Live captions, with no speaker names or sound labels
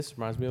This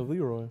reminds me of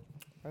Leroy.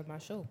 Of my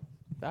show.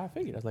 I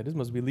figured. I was like, this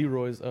must be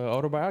Leroy's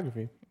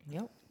autobiography.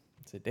 Yep.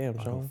 I said, damn,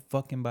 Sean.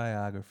 Fucking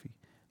biography.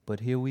 But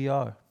here we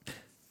are.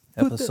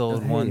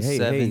 Episode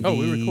 175, Oh,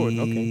 we recording.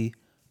 Okay.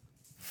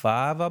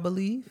 I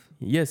believe.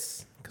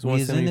 Yes, because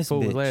We is in this 174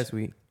 was bitch. last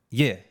week.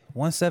 Yeah,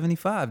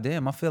 175.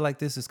 Damn, I feel like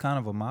this is kind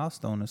of a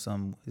milestone or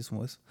something. This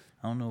was,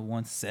 I don't know,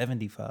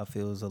 175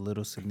 feels a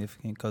little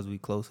significant because we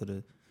closer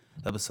to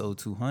episode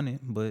 200.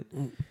 But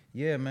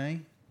yeah,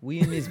 man, we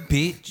in this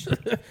bitch.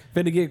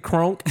 Finna get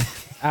crunk.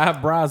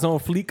 Eyebrows on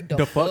fleek.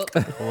 The fuck?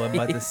 Oh, I'm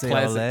about to say all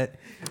Classic.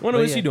 that. Wonder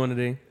But what yeah, she doing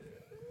today.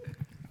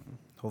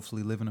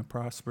 Hopefully living a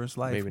prosperous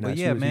life. Maybe But not.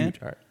 She yeah, was man,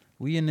 huge. All right.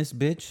 we in this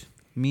bitch.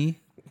 Me,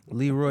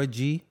 Leroy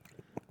G,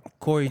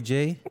 Corey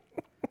J,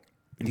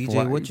 DJ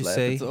Why What you You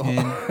Say, laughing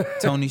so and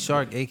Tony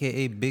Shark,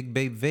 aka Big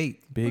Babe Vape.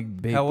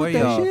 Big babe. How are Put that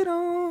y'all? shit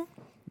on.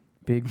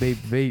 Big babe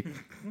vape.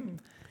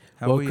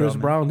 How Well, are Chris y'all, man?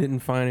 Brown didn't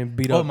find and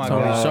beat Oh up my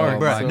Tony God. Shark.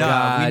 Bruh, so-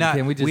 nah,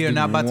 God, we can we are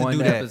not about to one do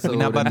that. episode We're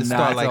not about to and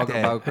start like talk that.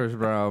 about Chris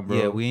Brown, bro.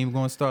 Yeah, we ain't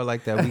gonna start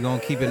like that. We gonna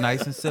keep it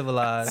nice and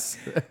civilized.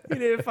 He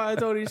didn't find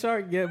Tony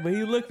Shark yet, but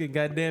he looking.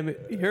 God damn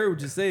it! He heard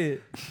what you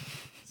said.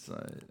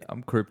 Son,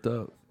 I'm cripped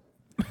up.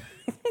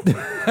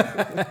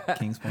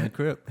 Kings Point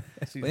Crip.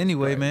 But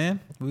anyway, man,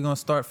 we're gonna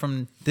start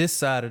from this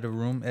side of the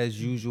room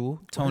as usual.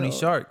 Tony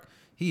Shark,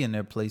 he in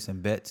there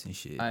placing bets and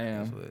shit. I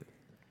am. That's what-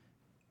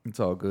 It's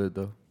all good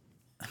though.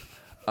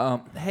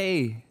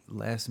 Hey,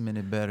 Last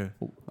minute better.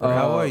 But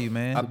how are you,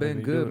 man? I've been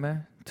Very good, good.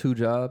 man. Two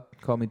job.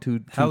 Call me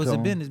two. How has it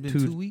two-tone. been? It's been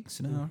 2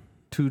 weeks now.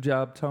 Two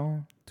job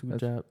tone. Two That's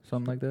job.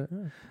 something like that.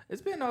 Yeah.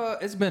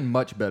 It's been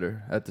much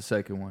better at the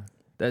second one.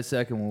 That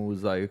second one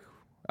was like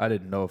I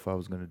didn't know if I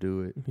was gonna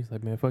do it, He's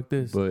like, man, fuck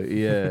this. but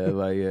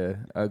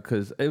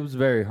cause it was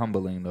very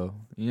humbling though.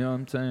 You know what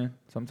I'm saying?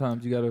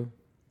 Sometimes you gotta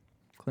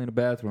clean a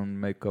bathroom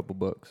and make a couple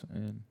bucks,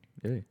 and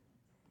yeah.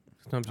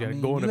 Sometimes you I gotta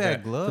mean, go in you the had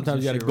back. gloves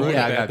Sometimes you and gotta shit, go in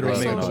right? the Yeah, I got bathroom.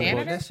 gloves. and So make a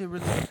janitor? That shit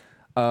really.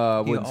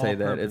 I He wouldn't a say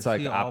that. all-purpose- It's like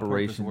he a all-purpose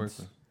operations.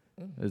 worker.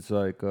 It's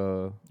like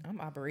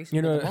I'm operational.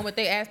 You know- the moment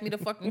they asked me to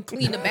fucking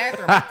clean the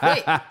bathroom,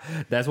 I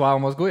that's why I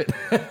almost quit.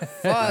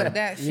 Fuck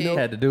that shit.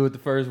 Had to do it the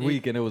first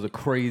week, and it was a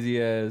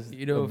crazy ass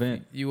You know,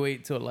 event. if you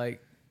wait till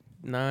like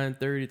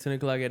 9:30, 10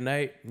 o'clock at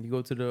night, and you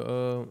go to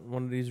the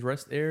one of these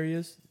rest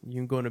areas, you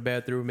can go in the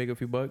bathroom and make a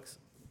few bucks.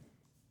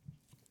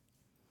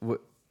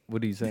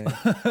 What are you saying?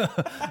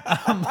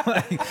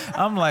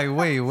 I'm like,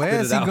 wait,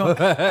 where is he going?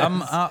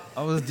 I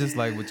was just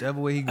like, whichever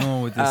way he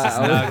going with this, it's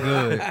not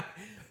good.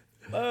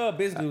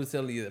 Basically, it was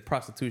telling you that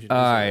prostitution. all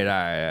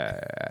right.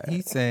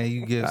 He's saying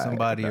you give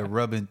somebody a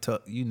rubbing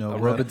tuck, you know, A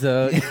rubber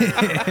tug.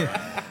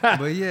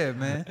 But yeah,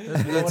 man,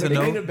 that's good to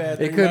know.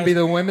 It could be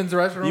the women's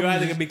restroom. You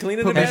either could be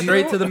cleaning the Put me bathroom.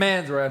 straight to the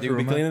man's You could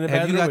be restroom. cleaning the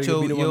Have bathroom. you got or you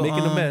could be the one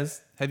making the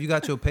mess. Have you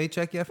got your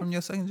paycheck yet from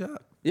your second job?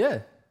 Yeah,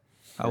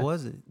 How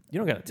was it? You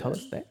don't gotta tell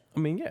us that. I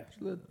mean, yeah.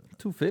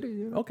 250.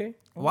 You know? Okay.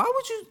 Why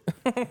would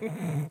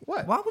you?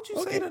 What? Why would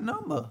you say the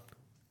number?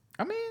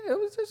 I mean, it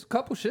was just a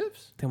couple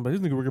shifts. Damn, but this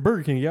nigga work at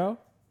Burger King, y'all.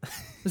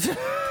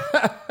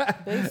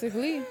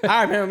 Basically. All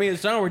right, man. Me and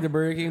Sean worked at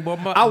Burger King, but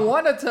I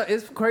want to tell.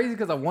 It's crazy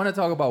because I want to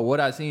talk about what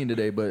I seen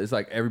today, but it's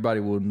like everybody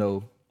will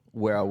know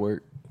where I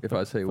work if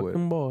I say what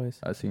them boys.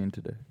 I seen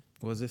today.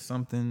 Was it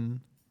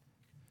something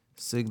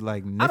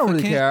like? I don't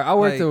really care. I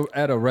worked like,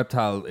 at a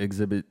reptile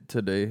exhibit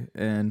today,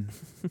 and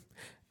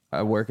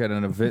I work at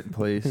an event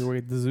place. You work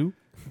at the zoo.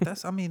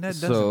 That's. I mean, that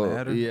doesn't So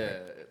matter. yeah,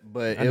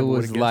 but I it never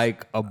would've was guessed.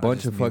 like a bunch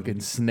just of muted fucking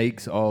it.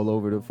 snakes all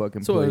over the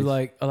fucking So place. it was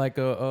like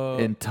a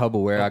in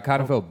Tupperware. I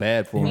kind of felt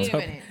bad for Wait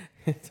them. a minute.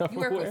 You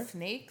work with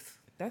snakes?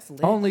 That's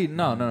lit. Only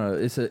no.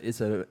 It's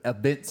a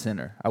event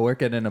center. I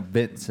work at an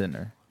event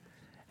center,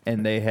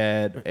 and they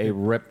had a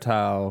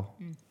reptile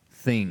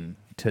thing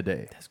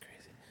today. That's crazy.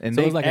 And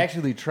So they it's like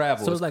actually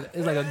traveled. So it's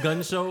like a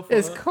gun show. For,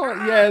 it's called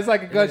it's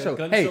like a gun like a show.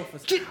 gun Hey, show for-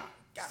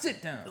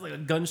 sit down. it's like a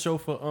gun show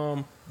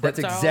for That's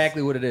reptiles.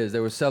 exactly what it is. They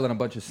were selling a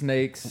bunch of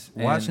snakes.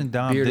 Watching and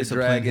Dom bearded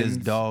discipline his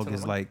dragons dog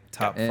is like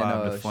top and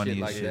 5 the shit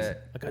funniest like shit.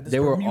 that. I got this They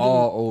were Bermuda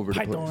all over the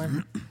place.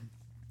 python.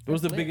 What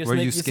was the biggest Were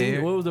snake you seen?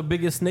 scared? What was the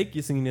biggest snake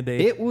you seen today?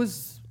 It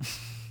was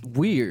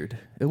weird.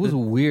 It was a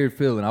weird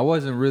feeling. I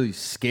wasn't really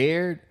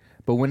scared,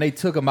 but when they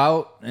took him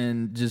out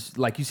and just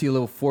like you see a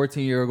little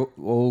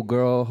 14-year-old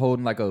girl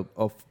holding like a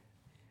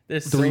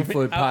There's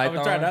 3-foot I'm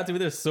python. trying not to, but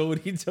there's so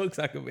many jokes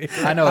I could make.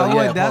 I know.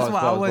 That's pause, why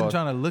I pause, wasn't pause.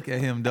 trying to look at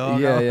him,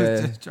 dog. Yeah, I was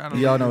yeah. just trying to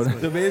Y'all look know this that.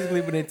 way. So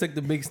basically, when they took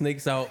the big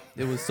snakes out,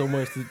 it was so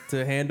much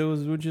to handle.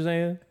 Is what you're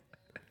saying?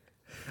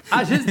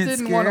 I just It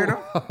didn't want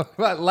scared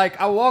to. Like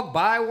I walked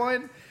by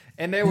one,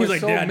 and there He's was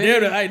like, so damn,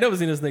 many. I ain't never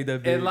seen a snake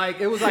that big. And like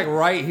it was like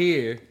right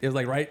here. it was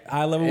like right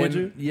eye level with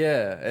you. And,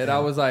 yeah, and I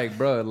was like,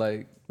 bro,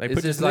 like Like, it's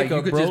put your just like snake you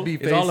up, could bro. just be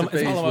It's face all to in- it's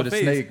face all in my with a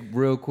face. snake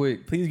real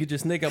quick. Please get your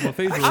snake out my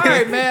face. real All quick.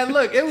 right, man.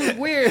 Look, it was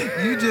weird.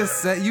 You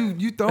just said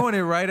you throwing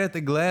it right at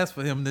the glass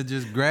for him to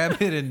just grab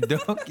it and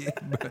dunk it.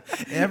 Bro.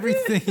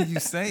 Everything you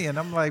saying,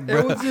 I'm like,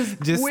 bro, It was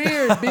just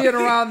weird being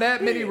around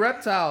that many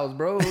reptiles,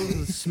 bro. It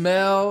was a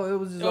smell. It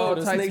was just Oh, all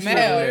the types snake of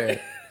smell. shit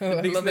there.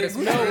 A little bit of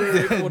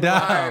smell.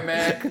 Nah.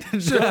 man.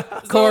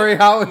 Corey,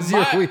 how was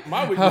your week?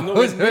 My week How was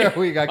was nowhere your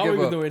week? I My give week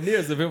was up. nowhere near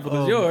as eventful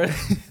as yours.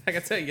 I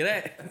can tell you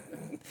that.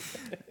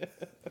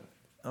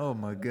 Oh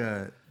my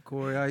God,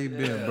 Corey, how you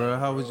been, bro?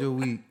 How was your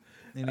week?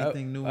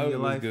 Anything new in your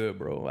life? Good,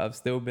 bro. I've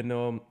still been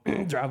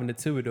driving to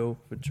Thibodeau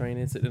for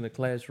training, sitting in the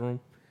classroom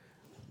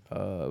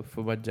for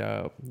my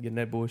job, getting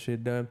that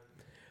bullshit done.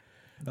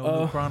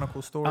 No new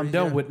Chronicle stories. I'm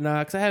done yet? with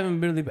cause I haven't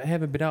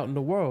been out in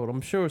the world.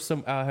 I'm sure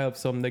I'll have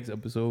some next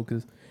episode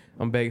because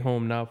I'm back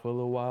home now for a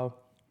little while.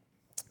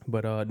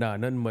 But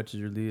nothing much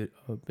has really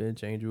been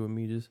changing with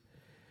me. Just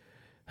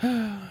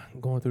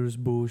going through this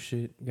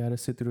bullshit. Got to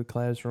sit through the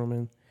classroom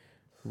and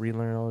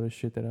relearn all this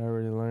shit that I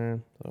already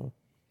learned.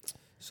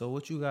 So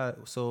what you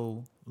got?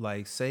 So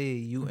like, say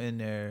you in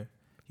there,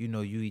 you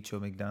know, you eat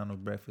your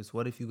McDonald's breakfast.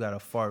 What if you got a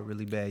fart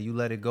really bad? You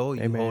let it go, or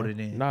you hold it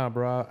in? Nah,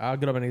 bro. I'll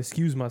get up and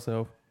excuse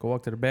myself. Go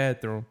walk to the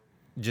bathroom.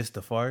 Just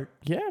a fart?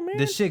 Yeah, man.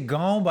 The shit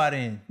gone by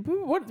then.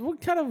 What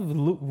kind of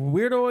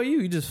weirdo are you?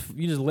 You just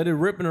let it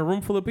rip in a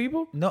room full of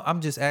people? No, I'm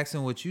just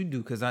asking what you do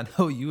because I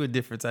know you a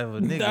different type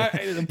of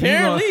nigga.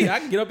 Apparently, I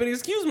can get up and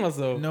excuse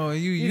myself. No,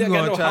 you got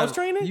gonna no try. house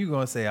training? You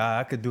gonna say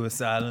I could do it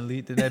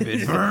silently to that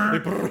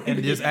bitch,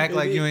 and just act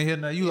like you ain't hear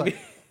nothing. You like,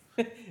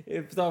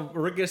 If I'm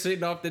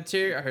ricocheting off the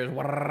chair, I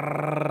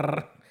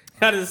hear.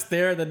 I just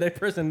stare at the next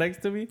person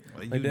next to me.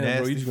 Well, Like, you damn, bro,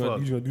 nasty you just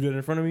gonna do that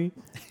in front of me?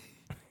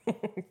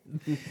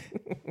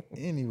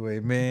 anyway,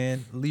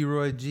 man,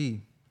 Leroy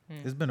G.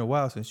 It's been a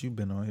while since you've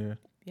been on here.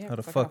 Yeah, How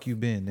the 'cause I fuck gotta- you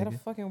been, Gotta nigga?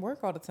 fucking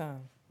work all the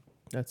time.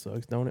 That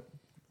sucks, don't it?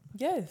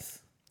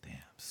 Yes. Damn,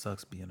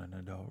 sucks being an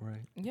adult,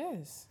 right?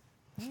 Yes.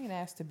 I ain't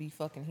asked to be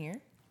fucking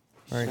here.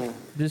 Right.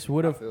 Just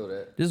what if Feel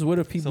that.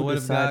 people So what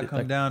if decided God come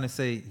like, down and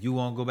say you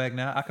won't go back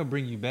now? I could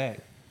bring you back.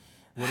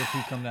 What if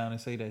he come down and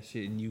say that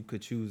shit and you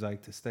could choose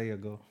like to stay or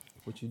go?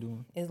 What you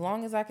doing? As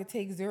long as I could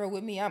take Zero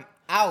with me, I'm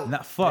out.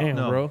 Not fuck damn,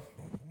 no, bro,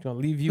 gonna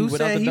leave you Who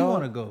without said the he dog?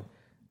 want to go?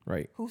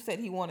 Right. Who said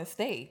he want to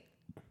stay?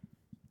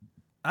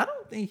 I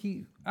don't think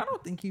he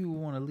would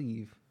want to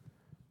leave.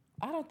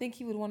 I don't think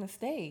he would want to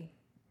stay.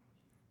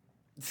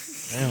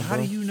 Damn, How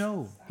bro. do you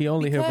know? He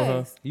only here for her.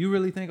 Because You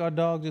really think our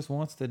dog just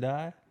wants to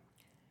die?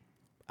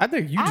 I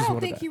think you I just don't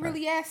want think he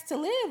really asked to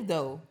live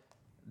though.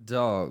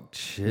 Dog,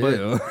 chill.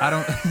 But I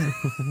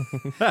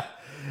don't.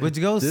 Which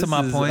goes to This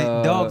my is, point.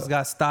 Dogs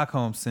got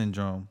Stockholm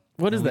syndrome.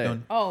 What is And we that?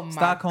 don't- Oh my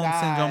Stockholm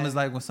God. syndrome is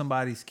like when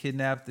somebody's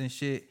kidnapped and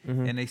shit,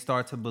 and they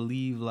start to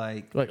believe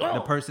like Like, the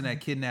oh. person that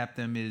kidnapped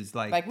them is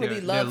like Really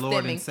their loves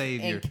Lord them and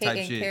Savior and type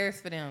shit. cares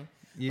for them.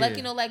 Yeah. Like,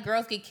 you know, like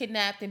girls get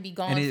kidnapped and be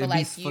gone And for it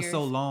like be years. for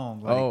so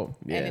long. Like, Oh,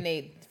 yeah. And then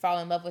they fall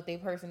in love with their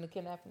person to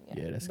kidnap them.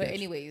 Yeah, that's But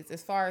sketchy. anyways,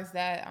 as far as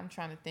that, I'm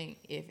trying to think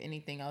if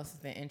anything else has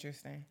been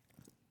interesting.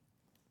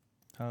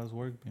 how's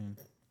work been?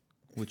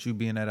 With you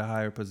being at a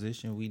higher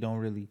position, we don't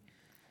really.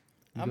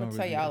 I'm gonna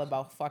tell y'all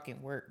about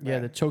fucking work. Yeah,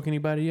 bruh. to choke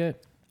anybody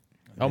yet?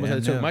 I almost had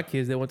to Damn, choke yeah. my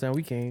kids that one time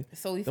we came.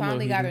 So we Them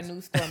finally little got a heathens.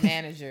 new store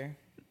manager.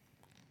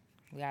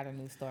 We got a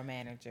new store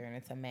manager, and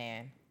it's a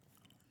man.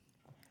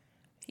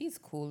 He's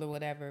cool or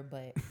whatever,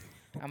 but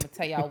I'm gonna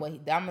tell y'all what. I'm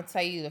gonna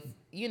tell you the.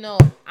 You know,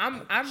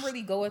 I'm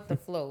really go with the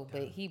flow,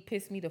 but he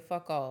pissed me the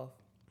fuck off.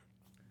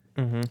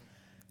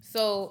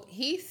 So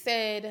he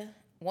said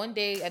one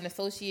day an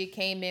associate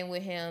came in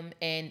with him,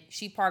 and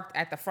she parked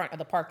at the front of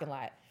the parking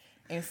lot,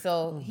 and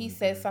so he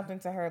said something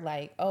to her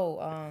like,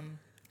 "Oh,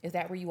 is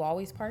that where you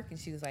always park?" And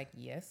she was like,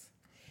 "Yes."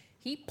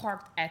 He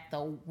parked at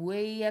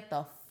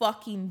the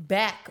fucking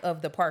back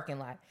of the parking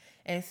lot.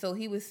 And so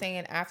he was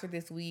saying after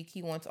this week,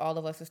 he wants all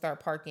of us to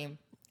start parking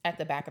at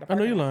the back of the I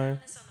know parking you lot. lying.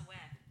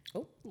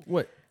 Oh.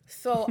 What?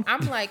 So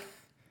I'm like,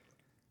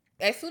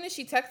 as soon as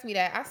she texted me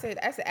that, I said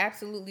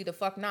absolutely the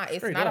fuck not. It's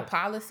Straight not up. a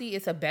policy.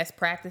 It's a best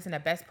practice. And a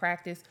best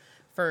practice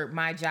for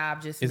my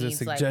job just It's a means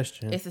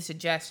suggestion. like, it's a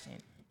suggestion.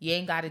 You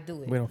ain't got to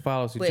do it. We don't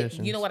follow suggestions.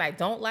 But you know what I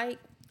don't like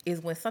is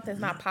when something's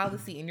not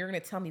policy and you're going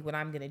to tell me what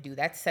I'm going to do.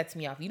 That sets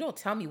me off. You don't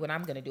tell me what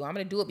I'm going to do. I'm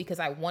going to do it because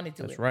I want to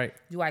do That's it. right.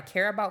 Do I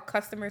care about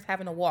customers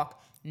having to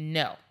walk?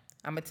 No.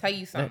 I'm going to tell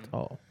you something. That's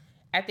all.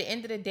 At the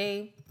end of the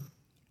day,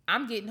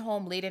 I'm getting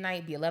home late at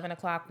night, be 11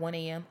 o'clock, 1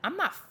 a.m. I'm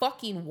not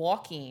fucking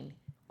walking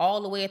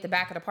all the way at the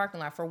back of the parking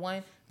lot. For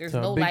one, there's It's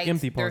a no big, lights,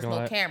 empty there's parking no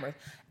lot. cameras.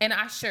 And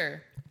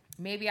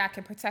maybe I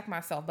can protect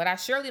myself, but I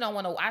surely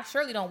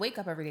don't wake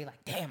up every day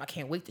like, damn, I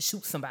can't wait to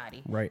shoot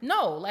somebody. Right.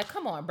 No, like,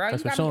 come on, bro.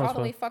 That's You what got me all Sean's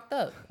the way for. fucked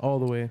up. All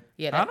the way.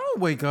 Yeah, I that, don't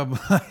wake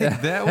up like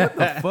that. What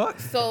the fuck?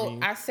 so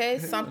I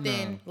said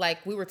something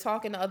like we were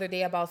talking the other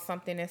day about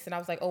something and I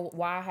was like, oh,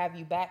 why have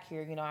you back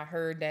here? You know, I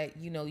heard that,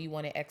 you know, you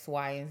wanted X,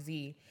 Y, and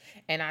Z.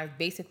 And I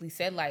basically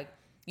said like,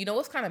 you know,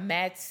 what's kind of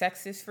mad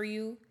sexist for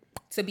you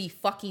to be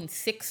fucking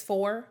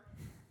 6'4"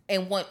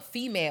 and want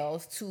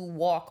females to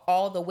walk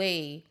all the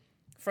way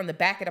from the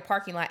back of the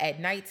parking lot at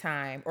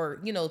nighttime or,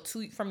 you know,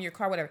 from your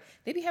car, whatever.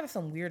 They be having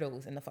some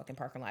weirdos in the fucking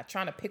parking lot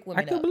trying to pick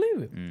women I can up.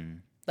 believe it.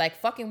 Like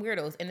fucking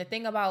weirdos. And the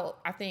thing about,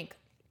 I think,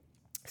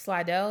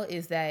 Slidell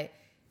is that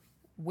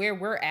where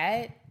we're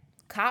at,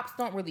 cops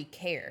don't really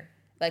care.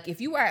 Like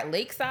if you are at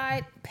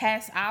Lakeside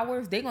past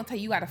hours, they're gonna tell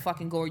you gotta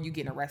fucking go or you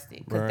getting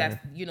arrested. Because Right. that's,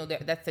 you know,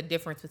 that's the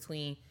difference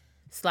between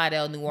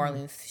Slidell, New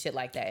Orleans, shit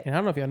like that. And I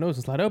don't know if y'all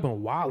noticed, Slidell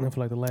been wilding for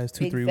like the last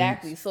 2-3 weeks.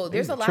 Exactly. So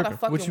there's a lot of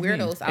fucking What you mean?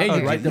 weirdos out Hey,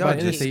 there. you right there by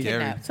the Y'all just interstate.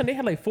 scary. So they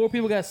had like 4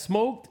 people got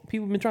smoked.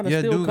 People been trying to Yeah,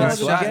 steal dude got cars at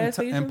the shot gas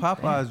station. and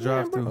Popeyes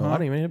drive through. Oh, I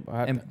didn't even.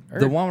 And I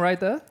the one right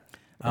there.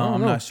 don't I'm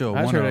know. not sure.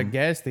 I just One heard of at them.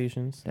 gas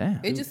stations. Damn.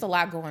 It's just a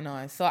lot going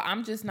on. So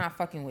I'm just not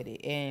fucking with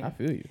it. And I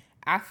feel you.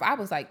 I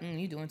was like,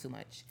 you doing too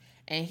much.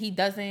 And he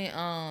doesn't,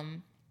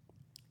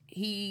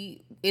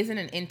 he isn't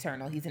an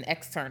internal. He's an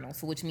external.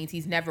 So which means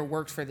he's never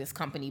worked for this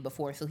company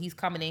before. So he's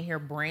coming in here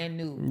brand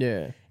new.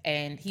 Yeah.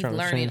 And he's Trying to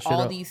learning change shit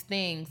all up. these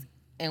things.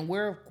 And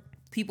we're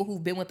people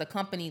who've been with the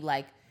company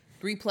like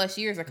 3+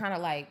 years are kind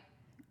of like,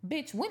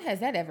 bitch, when has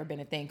that ever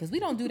been a thing? Because we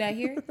don't do that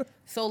here.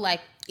 So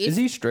like, Is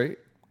he straight?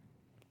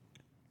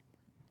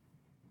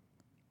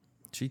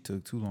 She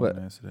took too long What?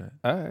 to answer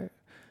that. All right.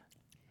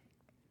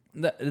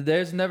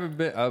 There's never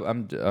been.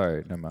 I'm all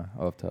right. Never mind.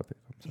 Off topic.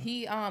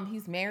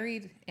 he's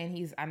married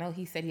and I know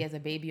he said he has a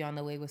baby on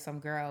the way with some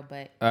girl,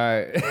 but All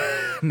right.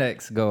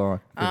 Next, go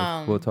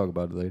on. We'll talk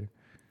about it later.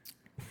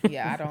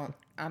 yeah,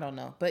 I don't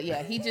know. But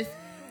yeah,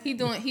 he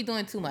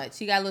doing too much.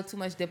 He got a little too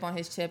much dip on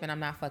his chip and I'm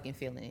not fucking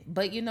feeling it.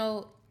 But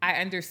I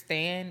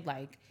understand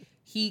like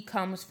he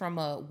comes from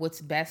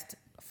what's best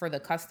for the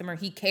customer.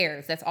 He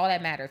cares. That's all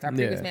that matters. Our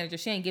previous Yeah. manager,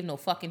 she ain't give no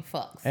fucking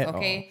fucks. At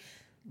Okay.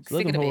 Sick Let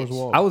of the them hoes bitch.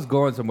 walk. I was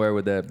going somewhere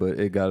with that, but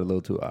it got a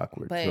little too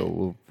awkward. But-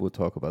 So we'll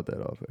talk about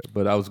that off air.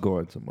 But I was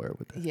going somewhere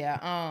with that.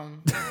 Yeah,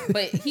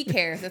 but he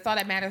cares. That's all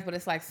that matters. But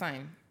it's like,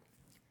 son,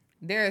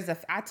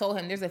 I told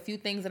him there's a few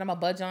things that I'm a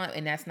budge on,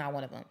 and that's not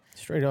one of them.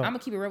 Straight up. I'm gonna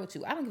keep it real with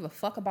you. I don't give a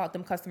fuck about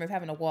them customers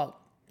having to walk.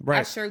 I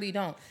Right. surely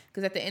don't.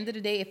 Because at the end of the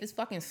day, if it's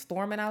fucking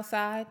storming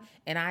outside,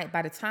 and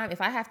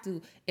if I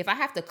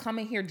have to come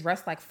in here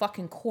dressed like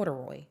fucking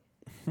corduroy.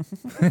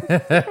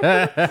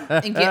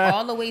 and get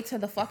all the way to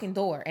the fucking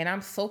door and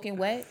I'm soaking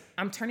wet,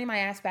 I'm turning my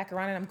ass back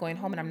around and I'm going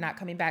home and I'm not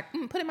coming back.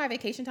 Put in my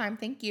vacation time,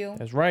 thank you.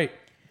 That's right.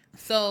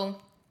 So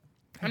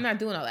I'm not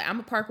doing all that. I'm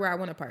a park where I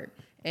want to park.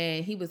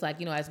 And he was like,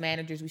 as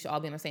managers, we should all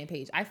be on the same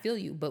page. I feel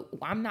you, but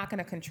I'm not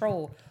going to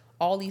control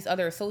all these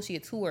other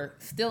associates who are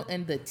still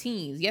in the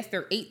teens. Yes,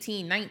 they're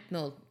 18,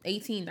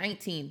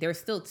 19. They're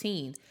still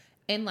teens.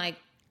 And like,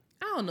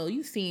 I don't know,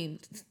 you seen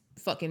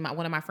fucking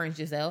one of my friends,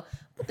 Giselle,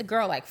 with the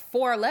girl like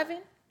 4'11".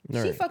 She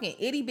Right. fucking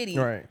itty bitty.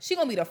 Right. She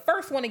gonna be the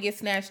first one to get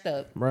snatched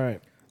up.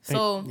 Right.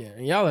 So And, yeah,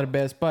 and y'all at a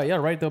bad spot. Y'all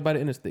right there by the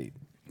interstate.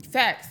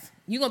 facts.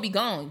 You gonna be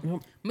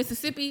gone.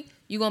 Mississippi,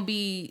 you gonna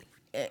be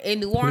in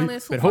New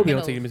Orleans. But Who hope you fucking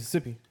don't take you to knows?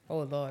 Mississippi. Oh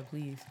Lord,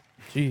 please.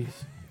 Jeez.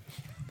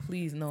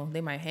 Please no. They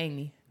might hang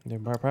me Yeah,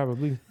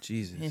 probably. and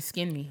Jesus.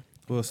 skin me.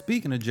 Well,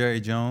 speaking of Jerry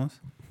Jones,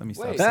 let me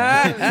stop Wait.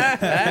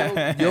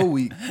 saying Yo,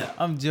 week.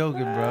 I'm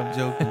joking, bro. I'm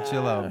joking.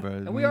 Chill out, bro.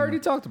 And we already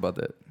talked about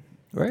that,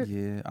 right?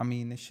 Yeah, I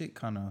mean, this shit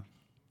kind of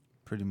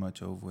pretty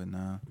much over with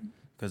now.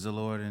 Because the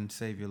Lord and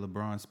Savior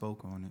LeBron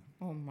spoke on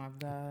it. Oh my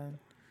God.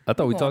 I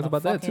thought we Going talked to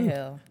about that fucking too.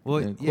 hell. Well,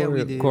 Yeah, yeah, we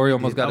Corey- did. Corey we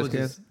almost did. got I his was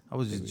chance. I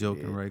was just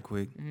joking right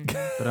quick.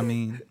 But I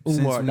mean,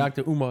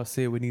 Dr. Umar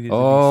said we needed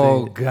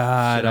Oh to be said.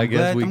 God, I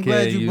guess we I'm can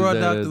glad you use brought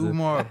that Dr. as a-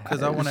 Umar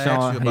because I want to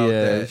Sean, ask you about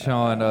that.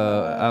 Sean,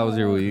 how was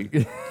your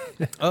week?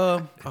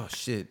 Oh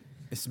shit.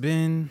 It's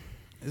been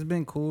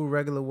cool,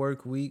 regular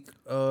work week.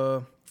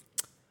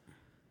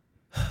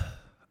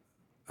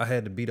 I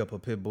had to beat up a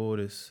pit bull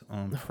this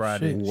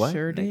Friday. shit. What?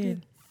 Sure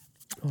did.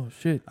 Oh,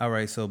 shit. All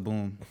right, so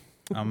boom.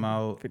 I'm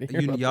out. Finna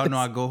hear about Y'all know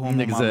I go home on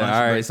Nigga my said, lunch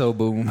all right, break. so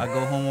boom. I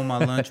go home on my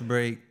lunch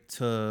break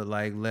to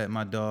like let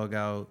my dog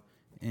out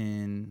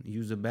and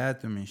use the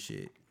bathroom and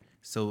shit.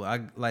 So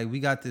we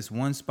got this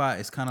one spot.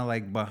 It's kind of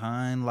like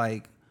behind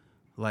like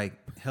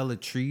hella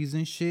trees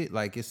and shit.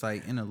 Like it's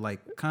like in a like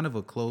kind of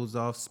a closed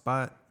off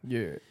spot,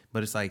 Yeah.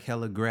 but it's like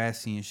hella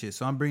grassy and shit.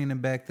 So I'm bringing him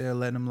back there,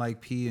 letting him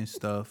like pee and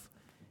stuff.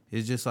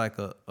 It's just like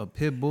a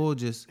pit bull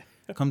just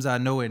comes out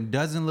of nowhere and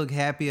doesn't look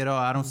happy at all.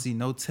 I don't see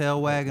no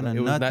tail wagging or It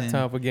was nothing. not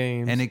time for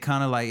games. And it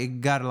kind of like,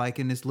 it got like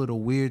in this little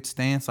weird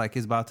stance, like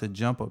it's about to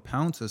jump or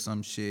pounce or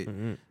some shit.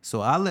 Mm-hmm.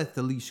 So I let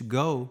the leash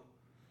go,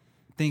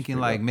 thinking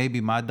like maybe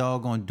my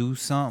dog gonna do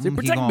something. He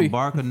protect gonna me.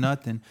 bark or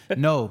nothing.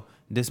 No,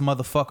 this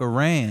motherfucker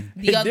ran.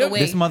 The other way.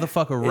 This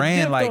motherfucker ran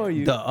dipped like on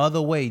you. the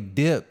other way,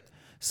 dipped.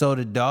 So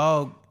the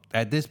dog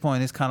at this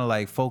point is kind of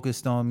like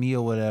focused on me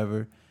or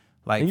whatever.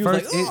 Like And you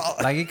was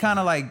first, like, it kind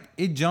of like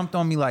it jumped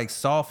on me like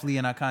softly,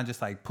 and I kind of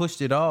just like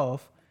pushed it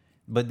off.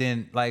 But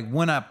then like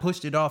when I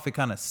pushed it off, it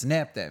kind of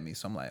snapped at me.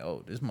 So I'm like,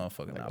 oh, this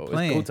motherfucker not oh, it's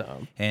playing. go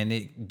time. And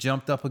it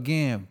jumped up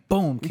again.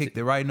 Boom, kicked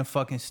it right in the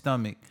fucking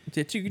stomach.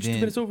 Get you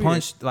Then minutes over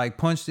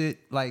punched it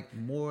like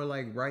more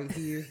like right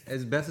here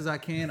as best as I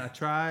can. I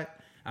tried.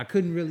 I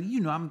couldn't really,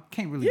 I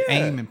can't really Yeah.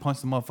 aim and punch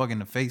the motherfucker in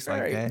the face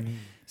like Right. that.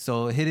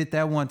 So it hit it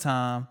that one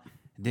time.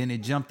 Then it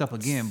jumped up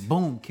again.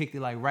 Boom, kicked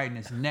it like right in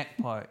its neck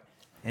part.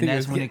 And Think it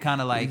that's was when it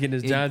kind of like getting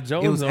his it, John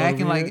Jones it was on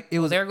acting over like here. it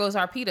was There goes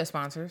our PETA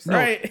sponsors. no,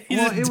 Right. He's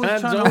well, just it was John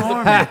trying to Jones.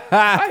 harm me.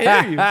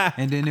 I hear you.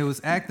 And then it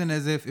was acting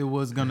as if it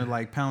was gonna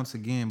like pounce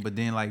again, but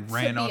then like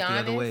ran be off the other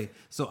honest- way.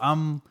 So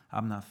I'm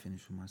not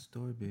finished with my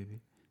story,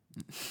 baby.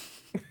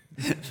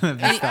 Let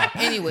me stop.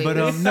 Anyway. But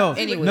no,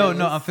 Anyways.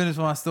 no, I'm finished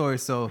with my story.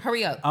 So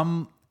Hurry up.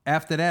 I'm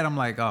after that, I'm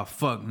like, oh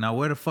fuck! Now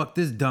where the fuck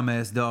this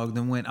dumbass dog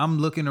then went? I'm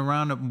looking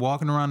around,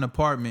 walking around the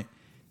apartment.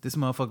 This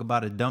motherfucker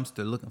by the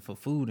dumpster looking for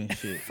food and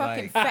shit.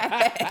 Fucking Like,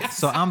 fat ass.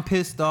 so I'm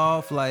pissed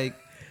off. Like,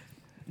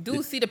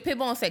 Dude see the pit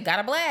bull and said, "Got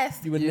a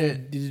blast."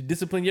 Did you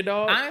discipline your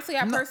dog? Honestly,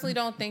 I personally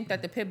don't think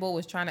that the pit bull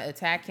was trying to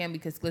attack him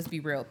because let's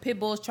be real, pit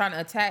bull's trying to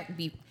attack.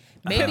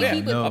 Maybe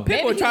he was. know. A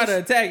pit bull trying to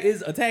attack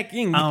is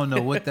attacking. I don't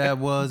know what that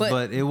was,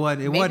 but it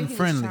wasn't he was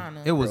friendly.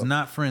 tryna- It was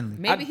not friendly.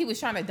 Maybe he was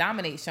trying to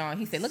dominate Sean.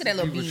 He said, "Look at that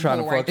little He was bean trying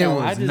to bull right fuck there." him. It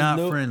was I just not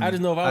know, friendly. I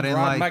just know if I I was didn't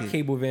riding like my it.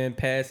 cable van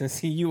past and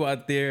see you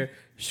out there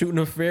shooting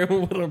a fair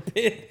one with a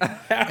pit.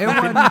 It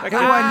wasn't even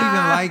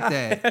like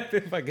that.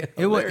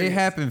 It It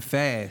happened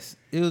fast.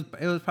 It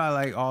was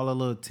probably like all a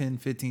little 10,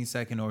 15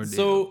 second ordeal.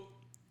 So,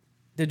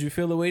 did you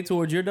feel a way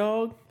towards your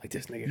dog? Like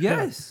this nigga?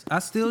 yes, I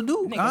still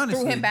do. Nigga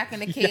honestly, threw him back in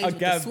the cage with the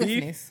got beef?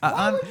 swiftness.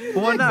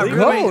 well, not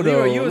Leroy, really.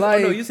 though? you was,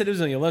 Like- no, you said it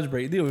was on your lunch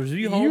break. Leroy, was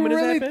you home You when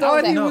this really happened?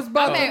 thought he No. was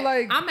about to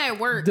like? I'm at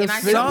work and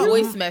I get a defend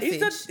voice him?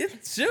 message. It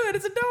should.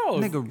 It's a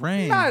dog. Nigga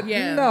ran. Not,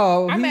 Yeah.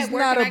 No, I'm he's at work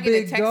not and a I get a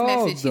big text dog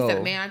message. He though.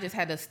 said, "Man, I just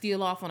had to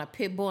steal off on a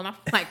pit bull," and I'm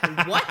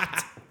like, "What?"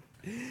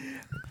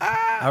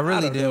 I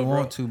really don't didn't know, bro.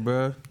 want to,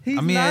 bro. He's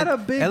I mean, not a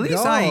big at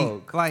least I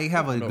ain't dog. like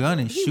have a gun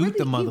and He shoot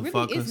the really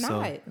motherfucker. is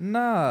So not.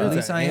 Nah, At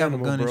least I ain't have a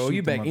gun and bro. shoot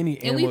You the back any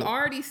And we've animal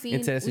already seen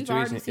into that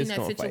situation, it's that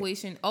gonna fight.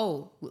 situation.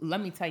 Oh, let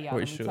me tell y'all. Or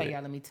Let it me tell should.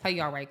 y'all. Let me tell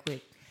y'all right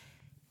quick.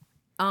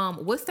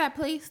 What's that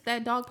place?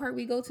 That dog park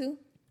we go to?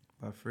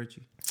 by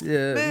Fritchie.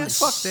 yeah. Man,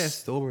 fuck that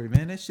story,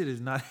 man. That shit is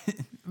not,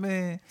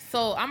 man.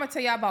 So I'm gonna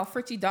tell y'all about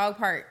Fritchie Dog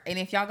Park. And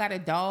if y'all got a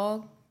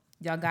dog,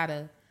 y'all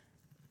gotta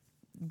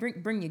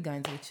bring your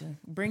guns with you.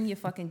 Bring your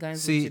fucking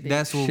guns See, with you.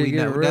 that's what Shit we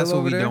get real that's what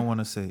over we there? don't want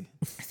to say.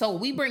 So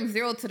we bring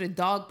Zero to the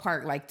dog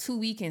park like 2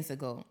 weekends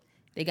ago.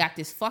 They got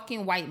this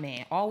fucking white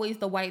man. Always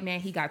the white man.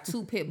 He got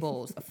 2 pit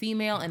bulls, a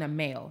female and a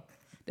male.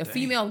 The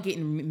female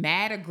getting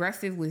mad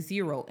aggressive with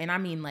Zero. And I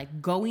mean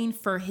like going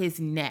for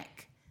his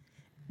neck.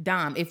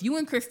 Dom, if you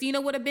and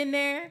Christina would have been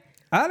there,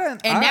 I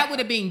didn't. and that would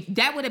have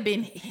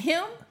been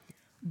him,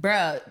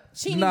 bruh.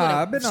 She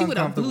Nah, I've would been have blew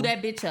uncomfortable.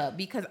 that bitch up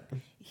because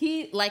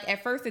he like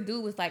at first the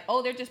dude was like,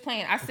 "Oh, they're just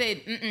playing." I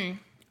said, "Mm-mm."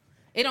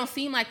 It don't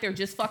seem like they're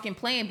just fucking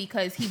playing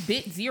because he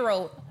bit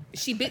Zero.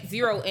 She bit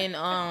Zero and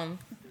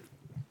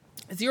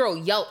Zero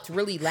yelped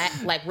really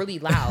really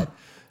loud.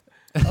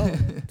 Oh,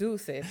 dude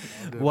said.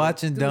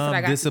 Watching Dude said, Dom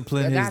 "I got you.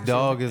 discipline I his got you."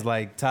 dog is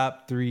like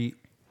top 3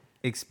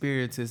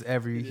 experiences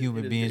every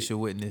human being should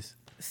witness.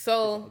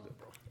 So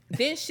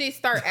then shit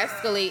start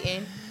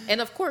escalating. And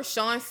of course,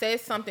 Sean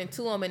says something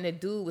to him, and the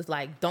dude was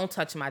like, "Don't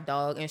touch my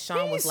dog." And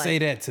Sean was like, say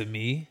that to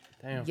me.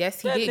 Damn. "Yes,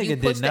 he That did." nigga You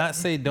did pushed not that.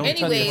 say don't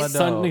Anyways, touch my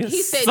son, dog. nigga.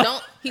 He said,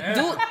 "Don't."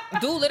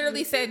 Dude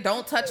literally said,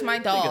 "Don't touch my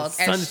dog."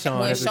 Nigga, As Sean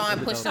when has Sean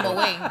a- pushed him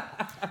away.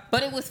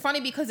 But it was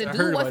funny because the I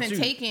dude heard about wasn't you.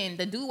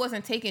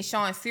 taking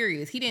Sean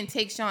serious. He didn't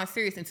take Sean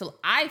serious until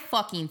I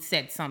fucking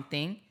said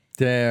something.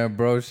 Damn,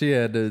 bro. She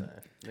had to.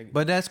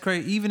 But that's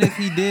crazy. Even if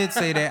he did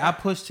say that, I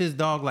pushed his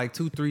dog like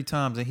 2-3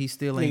 times and he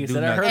still ain't Nigga do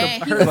said, "I heard nothing.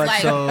 And I he heard was about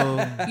like,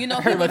 So you know,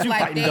 he heard was about you like,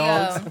 fighting they,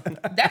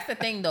 dogs. that's the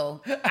thing though.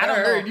 I I don't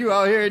heard know. you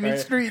out here in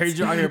these Heard streets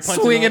you out here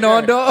punching swinging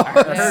on- on dogs.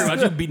 I heard about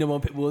you beating them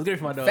on pit bulls. Get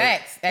from my dog.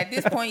 Facts. At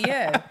this point,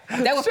 yeah.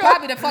 That was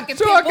probably the fucking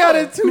pit Sean got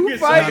bull. in 2 Sean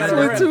fights got a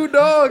with rep. 2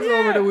 dogs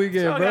over the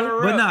weekend, Sean got a bro.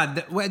 rep.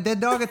 But nah, that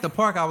dog at the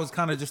park, I was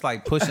kind of just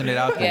like pushing it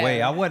out the Yeah.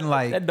 way. I wasn't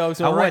like That dog's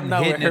I right wasn't now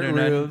with hitting it or hurt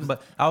nothing, ribs.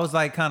 but I was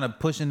like kind of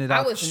pushing it I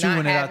out, was shooing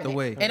not it out having the it.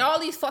 way. And all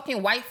these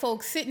fucking white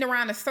folks sitting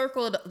around a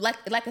circle like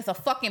it's a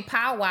fucking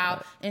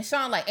powwow. And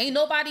Sean like, ain't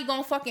nobody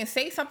gonna fucking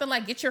say something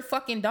like, "Get your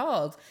fucking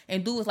dogs."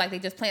 And dude was like, they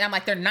just playing. I'm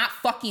like, they're not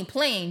fucking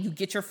playing. You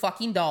get your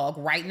fucking dog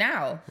right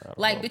now.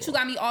 Like, bitch, you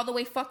got me all the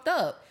way fucked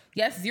up.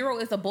 Yes, Zero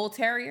is a bull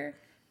terrier,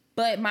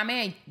 but my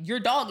man, your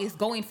dog is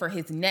going for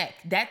his neck.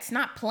 That's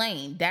not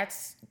playing.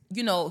 That's,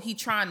 you know, he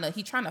trying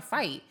to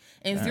fight.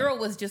 And Zero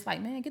was just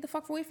like, man, get the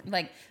fuck away from.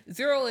 Like,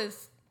 Zero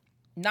is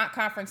not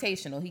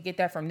confrontational. He get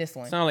that from this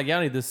one. Sound like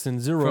y'all need to send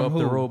Zero From up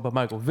the who? road by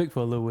Michael Vick for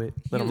a little bit.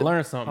 Let him You-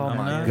 learn something. Oh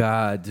my not.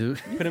 God, dude.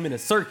 Put him in a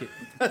circuit.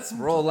 Let's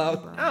roll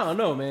out. I don't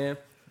know, man.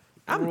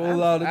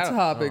 Roll out a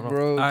topic,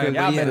 bro. All right, 'cause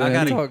but this yeah, man I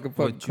gotta- talking fucking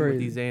what You with crazy.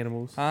 these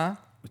animals. Huh?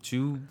 But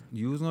you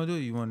was gonna do it.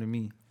 You wanted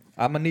me.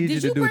 I'm gonna need Did you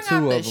to you do bring 2 out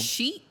the of them.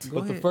 sheet?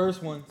 But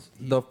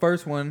the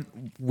first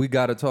one we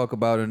got to talk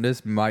about, and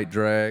this might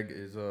drag,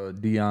 is Deion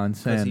Because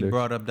Sanders. he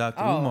brought up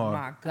Dr. Oh Umar.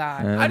 my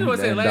god. And- I just want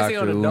to say and last thing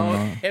on Dr. the dog.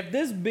 Umar. If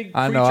this big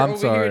I creature know, I'm over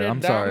sorry, here that I'm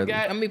Dom sorry.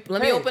 got, Let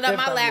me Hey, open up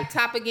my if I-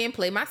 laptop again,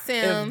 play my If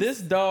Sims. this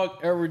dog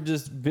ever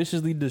just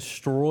viciously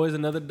destroys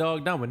another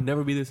dog, Dom would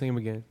never be the same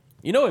again.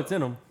 You know it's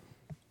in him.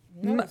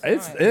 It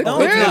No,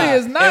 clearly it's not.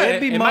 is not.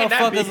 It'd be It might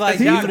not be, motherfuckers like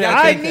because you y'all that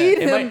I think that. need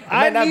It him. might- it I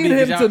might not need be, him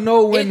because to y'all-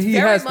 know when It's he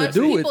very has to much-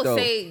 do it, people though.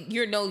 say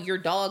your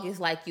dog is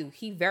like you.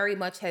 He very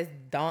much has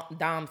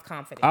Dom's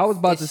confidence. I was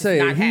about It's to just say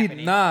not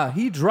happening.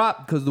 he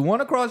dropped because the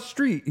one across the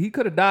street he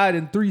could have died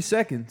in 3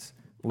 seconds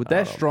with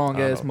that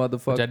strong ass Which I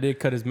motherfucker. did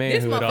cut his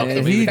manhood off. motherfucker And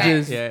is he fat.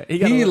 just Yeah, he, he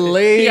got a little-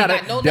 laid he ain't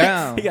got no legs.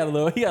 down. He got a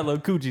little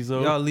coochie.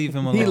 So Y'all leave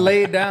him alone. He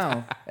laid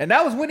down, and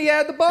that was when he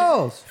had the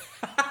balls.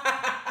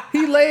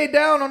 He laid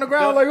down on the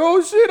ground like,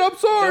 oh shit, I'm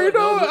sorry. No,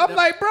 No, no, I'm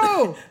like,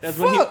 bro, That's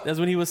fuck.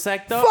 when he was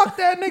sacked up. Fuck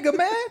that nigga,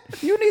 man.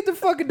 You need to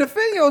fucking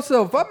defend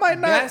yourself. I might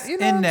not. That's, You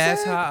know and what I'm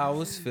that's saying? how I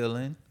was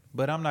feeling.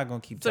 But I'm not gonna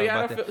keep So talking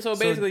y'all, about that. so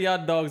basically,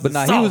 y'all dogs. But is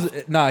nah,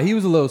 soft. he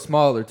was a little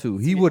smaller too.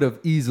 He would have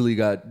easily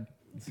got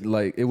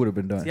like it would have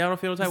been done. Y'all don't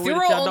feel no type of way Zero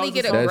that y'all only dogs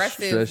get is a- soft?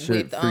 aggressive that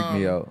shit with, freaked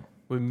me out.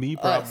 With me,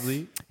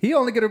 probably. He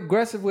only get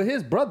aggressive with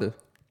his brother,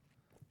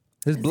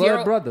 his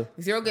blood brother.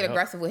 Zero get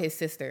aggressive with his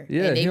sister.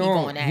 Yeah, and they he, be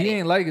don't, going at he it.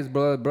 ain't like his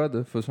blood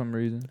brother for some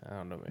reason. I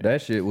don't know, man.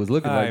 That shit was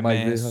looking All like right, Mike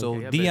man. Vick. So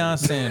Yeah, Deion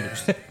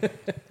Sanders.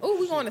 Oh,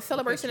 we going to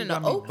celebration in the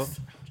Got me Oaks.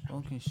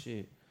 bunking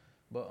shit.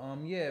 But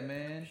yeah,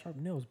 man. Sharp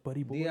nails,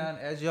 buddy boy. Deion,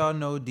 as y'all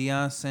know,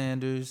 Deion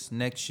Sanders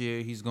next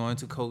year he's going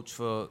to coach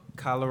for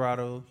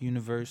Colorado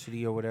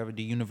University or whatever,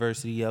 the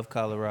University of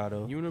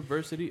Colorado.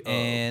 University.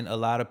 And a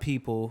lot of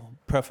people,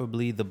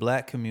 preferably the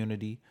black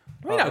community,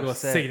 we're are not gonna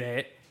upset. say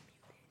that.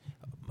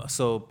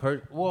 So,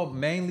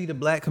 mainly the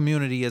black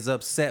community is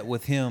upset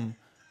with him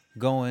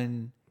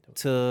going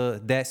to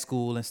that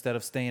school instead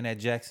of staying at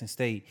Jackson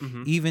State,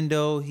 even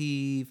though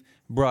he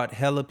brought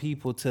hella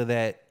people to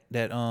that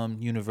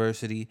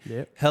university,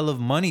 Yep. hell of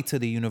money to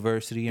the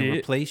university and Did.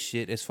 replaced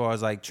shit as far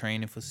as like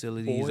training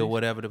facilities or Boys.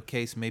 whatever the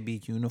case may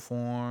be,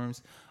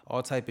 uniforms,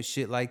 all type of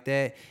shit like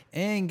that,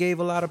 and gave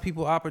a lot of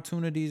people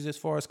opportunities as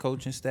far as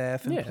coaching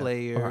staff and Yeah,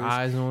 players or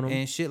eyes on 'em.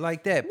 and shit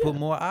like that. Put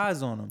more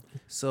eyes on them.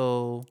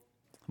 So,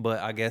 but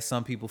I guess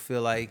some people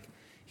feel like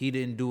he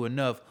didn't do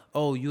enough.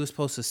 Oh, you were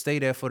supposed to stay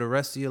there for the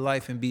rest of your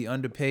life and be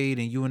underpaid,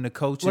 and you and the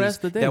coaches Well, that's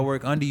the thing. that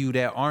work under you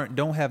that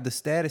don't have the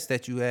status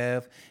that you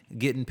have,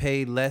 getting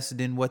paid less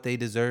than what they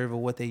deserve or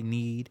what they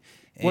need,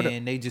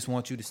 and they just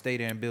want you to stay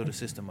there and build a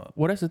system up.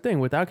 Well, that's the thing.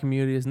 With our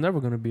community, it's never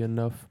gonna be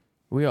enough.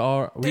 We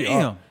are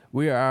Damn.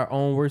 our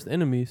own worst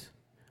enemies.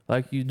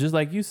 Like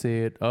you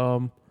said.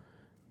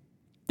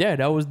 Yeah,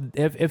 that was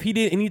if he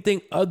did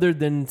anything other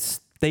than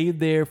stay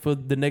there for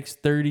the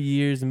next 30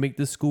 years and make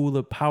the school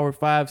a Power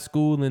 5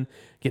 school and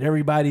get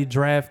everybody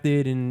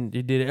drafted and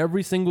they did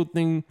every single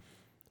thing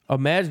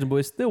imaginable,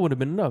 it still would have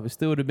been enough. It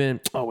still would have been,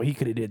 oh, well, he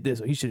could have did this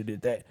or he should have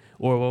did that,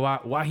 or well,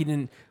 why he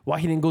didn't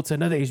go to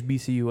another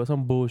HBCU or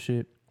some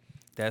bullshit.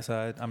 That's how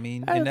I and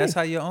think- that's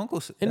how your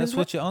uncle. And That's it's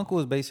what your uncle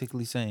is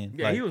basically saying.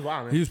 Yeah, he was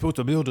wilding. He was supposed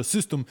to build a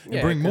system and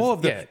Yeah, bring more 'cause-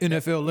 of the yeah,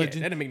 NFL that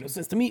legends. didn't make no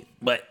sense to me.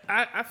 But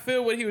I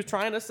feel what he was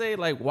trying to say.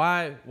 Like,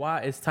 why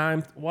it's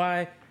time?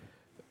 Why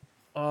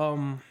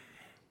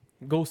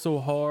go so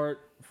hard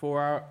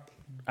for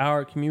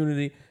our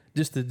community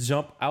just to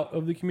jump out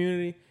of the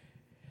community?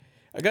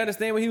 I gotta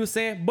understand what he was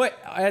saying, but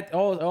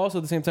also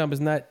at the same time, it's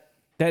not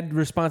that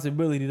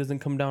responsibility doesn't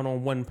come down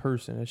on one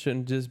person. It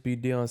shouldn't just be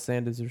Deion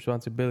Sanders'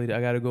 responsibility.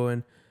 I gotta go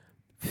and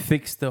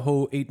fix the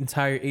whole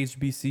entire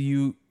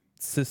HBCU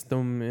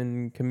system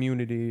and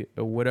community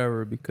or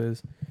whatever,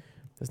 because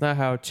that's not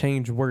how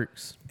change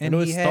works. And I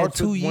know he it had starts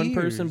 2 with one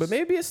person, but years.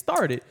 maybe it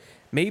started.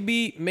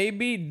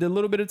 Maybe the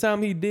little bit of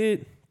time he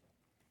did,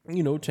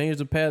 change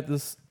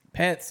the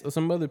paths of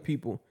some other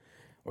people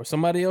or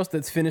somebody else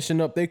that's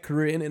finishing up their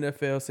career in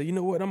NFL. Say, you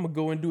know what, I'm gonna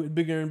go and do it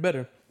bigger and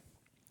better.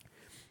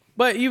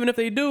 But even if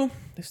they do,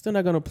 they're still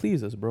not gonna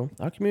please us, bro.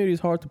 Our community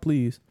is hard to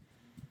please.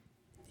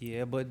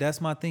 Yeah, but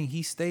that's my thing.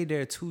 He stayed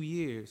there 2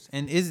 years,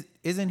 and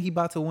isn't he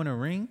about to win a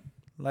ring?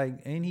 Like,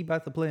 ain't he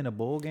about to play in a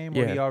bowl game,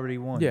 or Yeah. he already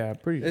won? Yeah,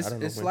 pretty. I It's don't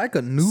know it's when. like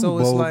a new So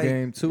it's bowl like-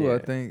 game too. Yeah. I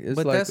think. It's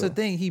But like that's the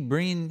thing.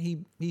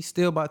 He's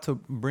still about to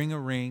bring a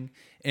ring,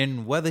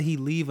 and whether he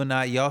leave or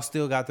not, y'all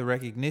still got the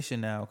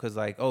recognition now. Cause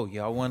like, oh,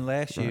 y'all won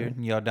last year,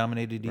 and y'all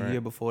dominated the Right.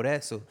 year before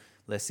that. So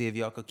let's see if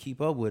y'all could keep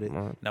up with it.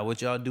 Right. Now,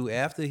 what y'all do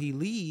after he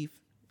leave,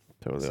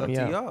 Totally. it's up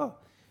Yeah. to y'all.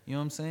 You know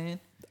what I'm saying?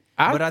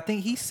 I- But I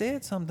think he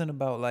said something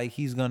about like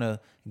he's gonna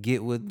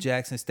get with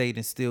Jackson State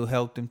and still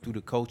help them through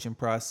the coaching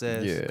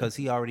process. Yeah. Because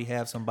he already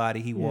have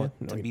somebody he want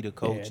to be the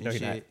coach no, and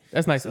he not. shit.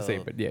 That's nice to say,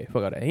 So- but yeah,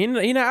 fuck all that. He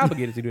not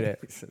obligated to do that.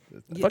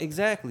 Yeah, Fuck-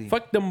 exactly.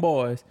 Fuck them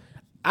boys.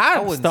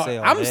 I wouldn't say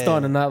all I'm that.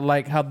 starting to not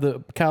like how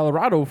the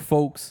Colorado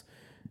folks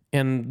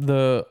and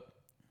the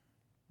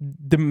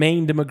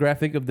main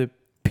demographic of the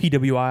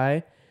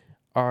PWI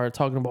are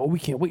talking about, oh, we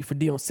can't wait for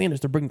Deion Sanders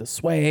to bring the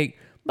swag.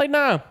 Like,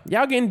 nah,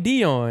 y'all getting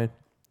Deion.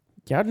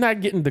 Y'all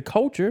not getting the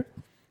culture.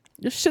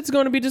 Your shit's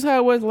going to be just how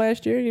it was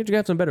last year. You just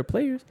got some better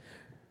players.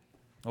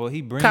 Well,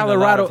 he brings a lot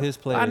Colorado, of his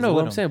players. I know with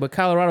what I'm him. saying, but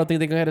Colorado think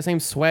they're going to have the same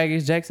swag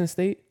as Jackson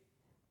State?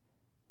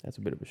 That's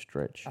a bit of a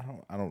stretch.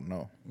 I don't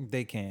know.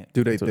 They can't.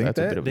 Do they So think that's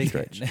a bit that? of They- a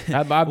stretch.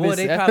 Well, they probably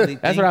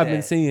that's think what I've been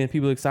that. seeing.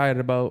 People excited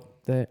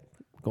about that.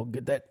 Go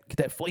get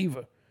that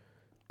flavor.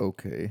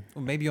 Okay.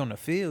 Well, maybe on the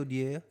field,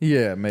 yeah.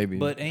 Yeah, maybe.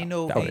 But ain't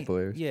no, Doubt it. ain't,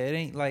 Players. yeah, it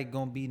ain't like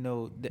gonna be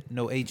no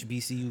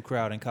HBCU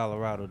crowd in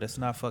Colorado. That's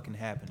not fucking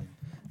happening.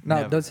 Now,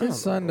 Never. does his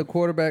son, the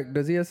quarterback,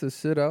 does he have to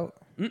sit out?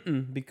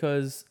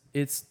 Because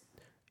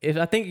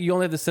I think you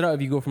only have to sit out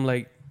if you go from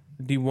like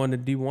D1 to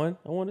D1.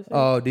 I want to say.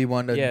 Oh,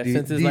 D1 to yeah, D,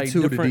 since it's D2 like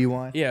to different,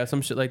 D1. Yeah,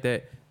 some shit like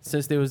that.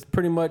 Since there was it's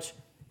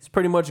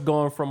pretty much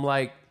going from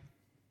like,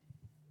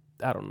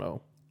 I don't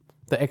know,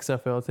 the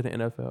XFL to the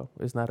NFL.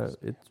 It's not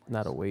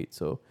a weight.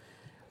 So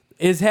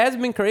It has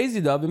been crazy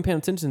though. I've been paying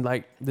attention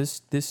like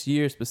this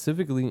year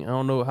specifically. I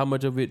don't know how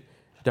much of it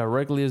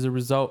directly is a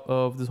result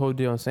of this whole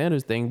Deion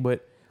Sanders thing,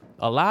 but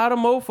a lot of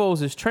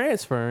mofos is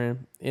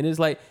transferring, and it's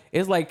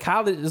like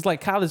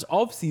college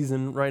off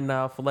season right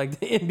now for like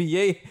the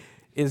NBA.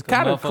 It's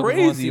kind of motherfuckers wanna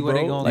crazy, see where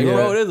bro. they gonna Like, go.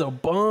 bro, there's a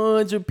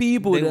bunch of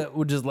people that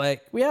were just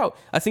like, we out.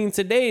 I seen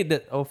today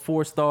that a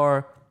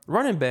 4-star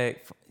running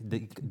back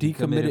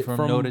decommitted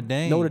from Notre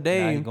Dame. Notre Now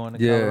Dame. he going to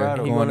Yeah,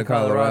 Colorado. He going to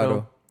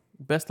Colorado.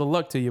 Best of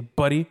luck to you,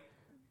 buddy.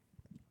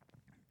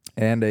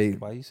 And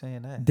Why you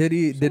saying that?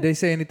 did they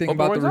say anything Open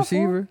about the wings up for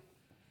him? receiver?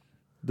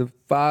 The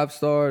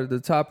 5-star, the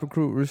top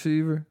recruit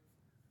receiver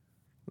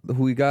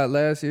who he got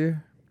last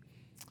year?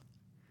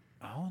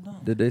 I don't know.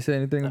 Did they say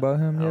anything about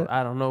him yet?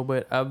 I don't know,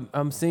 but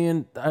I'm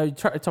seeing.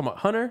 Talking about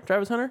Hunter,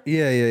 Travis Hunter.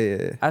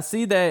 Yeah. I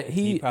see that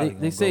He probably they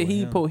gonna say go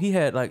he with him. he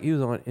had like he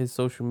was on his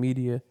social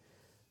media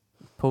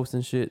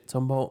posting shit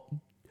talking about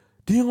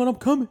Deion, I'm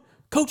coming,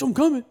 Coach, I'm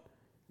coming.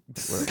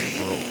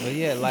 But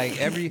yeah, like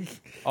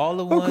all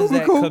the ones coming,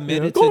 that coach.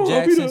 committed Yeah, to I'll be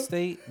Jackson there.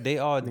 State, they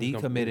are He's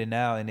gonna decommitted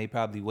now, and they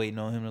probably waiting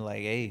on him to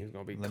like, hey, It's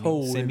gonna be let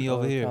cold. me send me in,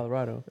 over here.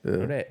 Colorado.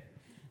 Know that.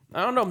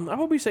 I don't know. I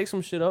hope he shakes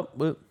some shit up,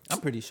 but I'm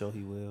pretty sure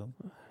he will.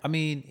 I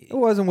mean, It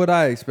wasn't what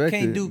I expected.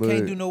 can't do but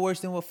no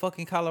worse than what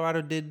fucking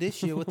Colorado did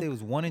this year. What they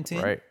was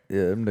 1-10. right.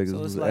 Yeah, them niggas So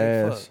it's was like,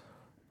 ass.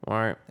 fuck, All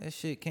right. that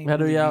shit can't. How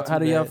do really y'all be too how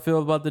do y'all bad.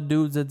 feel about the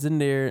dudes that's in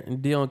there and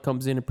Deion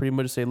comes in and pretty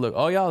much say, look,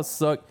 all y'all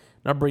suck,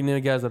 and I bring in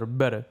the guys that are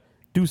better.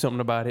 Do something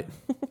about it.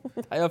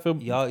 How y'all feel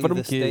Y'all for them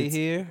either stay kids?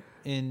 here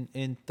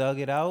and thug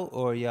it out,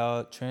 or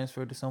y'all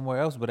transfer to somewhere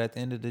else. But at the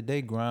end of the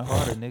day, grind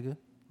harder, nigga.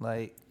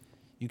 Like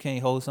you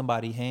can't hold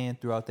somebody's hand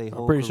throughout their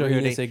whole I'm pretty sure career.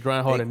 he didn't They- say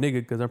grind hard and nigga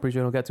because I'm pretty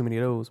sure I don't got too many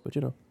of those. But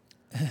you know,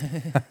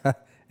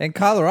 And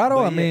Colorado,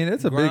 But I yeah, mean,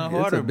 it's a grind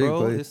harder, big bro.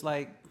 place. It's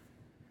like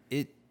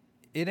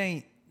it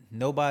ain't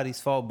nobody's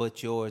fault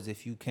but yours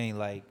if you can't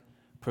like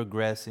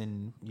progress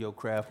in your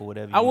craft or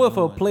whatever. I you would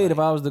feel doing. played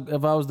Like,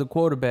 if I was the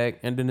quarterback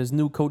and then this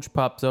new coach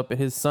pops up and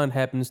his son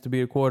happens to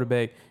be a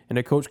quarterback and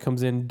the coach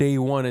comes in day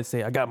one and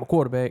say, I got my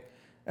quarterback.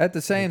 At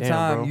the same Damn,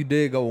 time, bro. you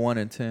did go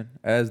 1-10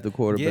 as the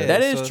quarterback. Yeah,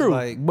 That so is it's true,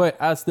 like- but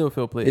I still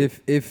feel played.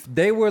 If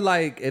they were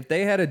like, if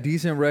they had a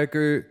decent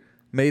record,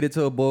 made it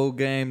to a bowl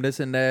game, this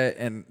and that,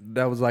 and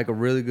that was like a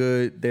really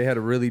good, they had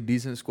a really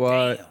decent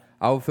squad, Damn.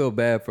 I would feel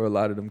bad for a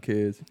lot of them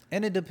kids.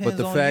 and it depends But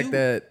the on fact you.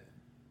 that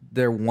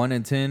they're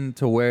 1-10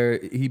 to where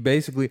he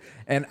basically,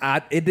 and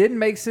it didn't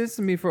make sense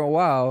to me for a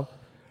while,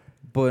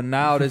 but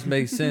now this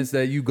makes sense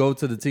that you go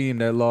to the team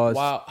that lost,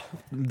 Wow.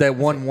 that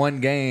won one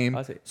game,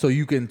 I see. so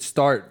you can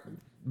start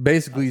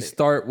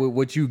with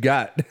what you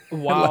got.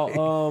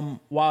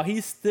 While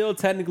he's still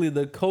technically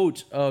the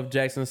coach of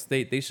Jackson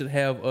State, they should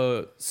have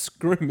a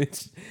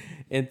scrimmage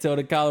and tell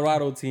the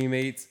Colorado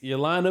teammates, you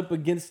line up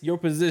against your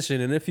position,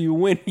 and if you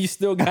win, you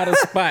still got a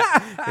spot.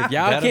 If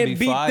y'all That'd can't be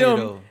beat fire, them,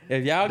 though.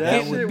 if y'all That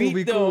can't shit would beat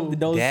be them, cool.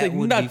 don't that say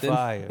would nothing. be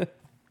fire.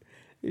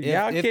 If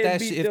y'all if can't that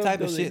beat shit, if them, type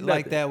of don't say shit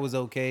like nothing. that was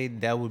okay,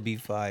 that would be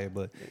fire.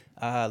 But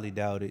I highly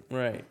doubt it.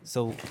 Right.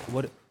 So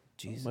what? I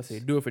Jesus. say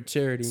do it for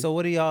charity. So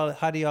what do y'all?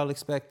 How do y'all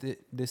expect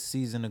this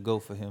season to go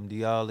for him? Do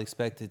y'all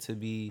expect it to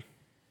be?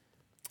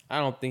 I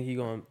don't think he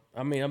gonna.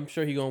 I mean, I'm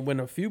sure he gonna win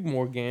a few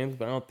more games,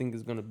 but I don't think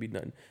it's gonna be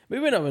nothing.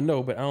 Maybe we never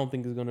know, but I don't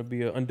think it's gonna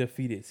be an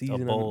undefeated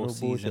season. bowl no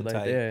season bullshit like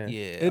type. that. Yeah.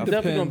 It's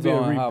definitely gonna be a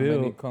on how many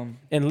rebuild. come.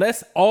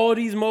 Unless all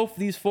these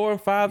 4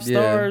 and 5 Yeah.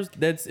 stars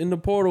that's in the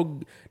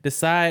portal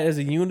decide as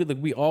a unit, like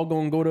we all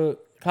gonna go to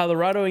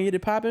Colorado and get it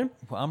popping.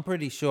 Well, I'm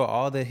pretty sure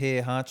all the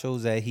head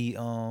honchos that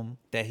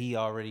he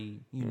already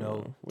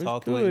which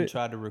talked with and good.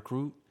 tried to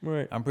recruit.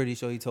 Right. I'm pretty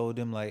sure he told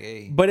them like,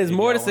 hey. But it's if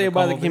more to y'all say wanna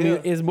about the come over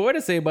community. here- It's more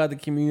to say about the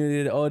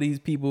community that all these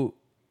people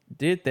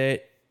did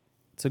that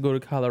to go to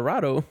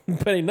Colorado,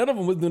 but ain't none of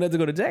them was doing that to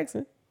go to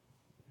Jackson.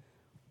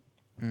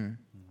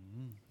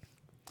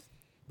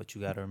 But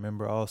you got to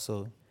remember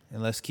also,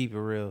 and let's keep it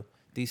real.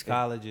 These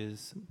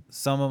colleges,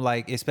 some of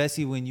like,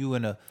 especially when you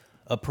in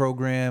a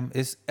program,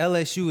 it's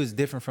LSU is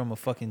different from a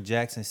fucking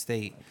Jackson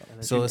State.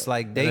 So it's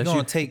like they LSU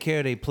gonna take care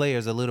of their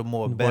players a little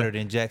more better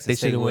than Jackson They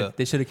State should will. have.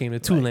 They should have came to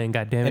Tulane.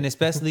 Goddamn And it!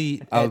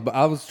 especially I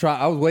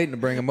was waiting to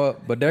bring him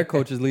up, but their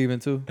coach is leaving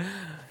too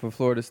for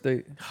Florida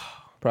State,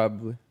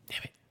 probably.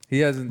 Damn it. He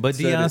hasn't. But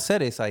said Deion it.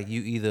 said it's like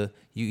you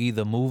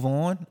either move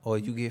on or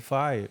you get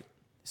fired.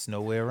 It's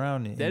no way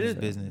around it in this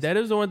business. That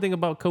is the one thing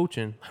about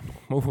coaching.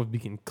 Most of be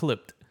getting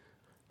clipped.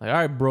 Like, all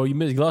right, bro, you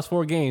lost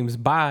 4 games.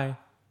 Bye.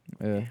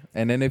 Yeah,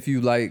 and then if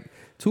you like,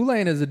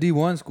 Tulane is a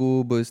D1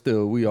 school, but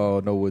still, we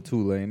all know what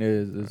Tulane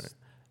is. It's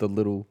the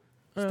little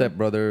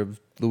stepbrother of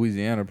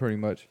Louisiana, pretty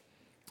much.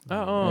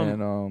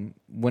 And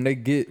when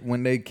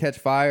they catch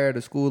fire at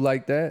a school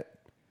like that,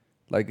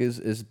 like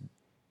it's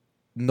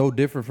no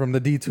different from the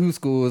D2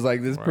 schools.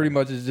 Like this, pretty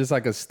much is just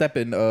like a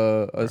stepping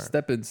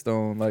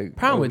stone. Like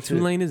Problem with shit.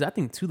 Tulane is I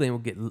think Tulane will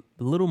get a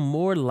little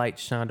more light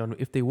shined on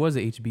if they was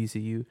a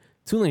HBCU.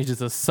 Tulane's just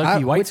a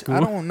sucky white school.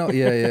 I don't know.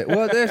 Yeah.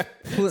 Well, there's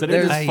so they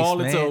there's, just Nice,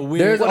 fall into man. a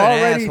weird. there's What an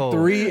already asshole.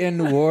 3 in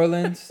New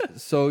Orleans,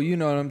 so you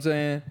know what I'm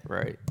saying.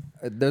 Right.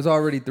 There's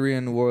already 3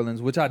 in New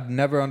Orleans, which I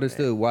never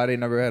understood why they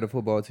never had a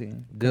football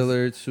team.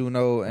 Dillard,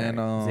 Suno,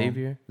 and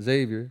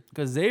Xavier.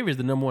 Because Xavier's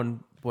the number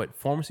one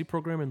pharmacy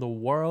program in the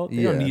world.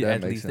 They don't need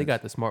athletes. They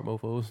got the smart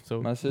mofos.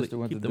 So my sister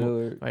went to them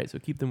Dillard. Right, so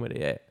keep them where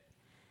they at.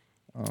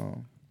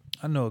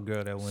 I know a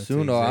girl that went to Suno.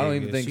 Xavier. I don't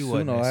even think she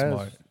wasn't Suno that has.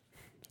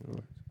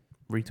 smart.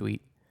 Retweet.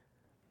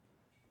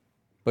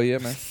 But yeah,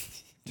 man.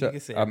 You can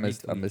say I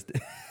missed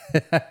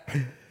it.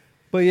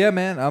 But yeah,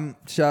 man.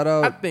 Shout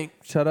out. I think.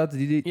 Shout out to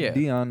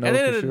Dion. At the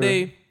end of the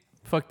day,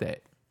 fuck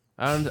that.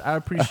 I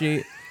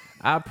appreciate.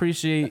 I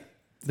appreciate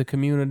the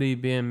community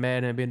being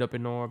mad and being up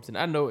in arms, and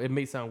I know it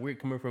may sound weird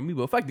coming from me,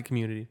 but fuck the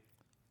community.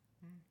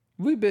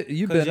 You've been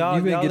y'all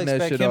getting that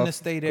expect shit him off to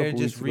stay there and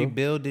just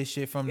rebuild this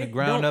shit from the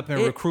ground up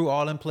and recruit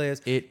all them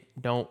players. It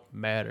don't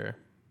matter.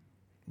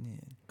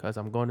 Cause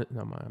I'm going to.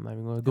 No, I'm not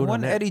even going to go.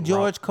 Wasn't Eddie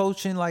George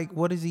coaching? Like,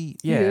 what is he?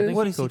 Yeah, I think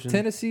what he's is he? coaching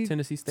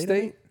Tennessee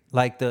State.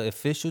 Like the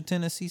official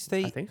Tennessee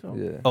State? I think so.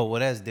 Yeah. Oh, well,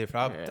 that's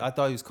different. I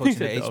thought he was coaching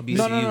the HBCU.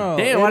 No.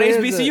 Damn, why the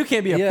HBCU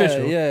can't be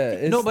official?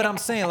 Yeah. No, but I'm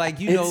saying, like,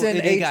 you know, an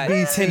they got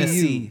HBCU.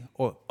 Tennessee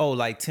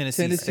like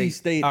Tennessee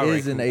State All right,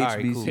 is an cool. All right,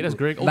 HBCU. cool. Hey, that's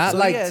great. Not So,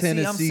 like yeah,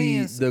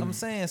 Tennessee. See, I'm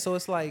saying, so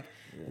it's like,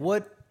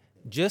 what?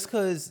 Just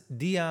because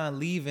Dion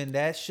leaving,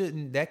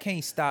 that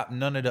can't stop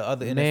none of the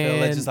other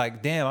NFL. It's just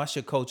like, damn, I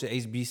should coach at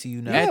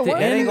HBCU now. At the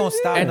That end- ain't gonna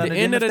stop at none the of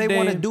end them. of If the they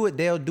want to day, do it,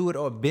 they'll do it,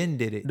 or Ben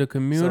did it. The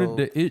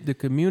community, So- the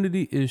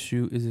community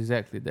issue is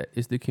exactly that.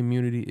 It's the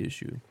community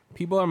issue.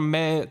 People are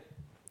mad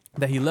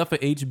that he left for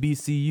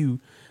HBCU,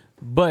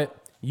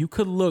 but you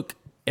could look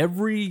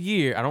every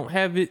year. I don't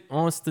have it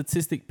on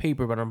statistic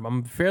paper, but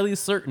I'm fairly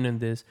certain in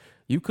this.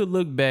 You could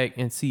look back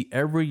and see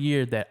every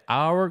year that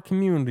our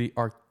community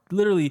are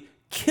literally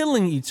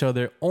killing each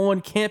other on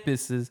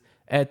campuses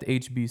at the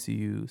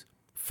HBCUs.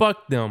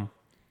 Fuck them.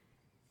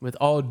 With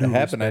all due It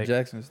happened respect. at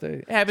Jackson State.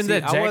 It happens See,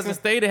 at I Jackson wasn't-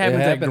 State. It happens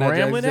at happened at Grambling.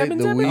 Jackson It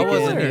happens State the everywhere. I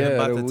wasn't weekend. even Yeah,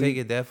 about the to week- take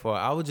it that far.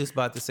 I was just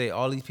about to say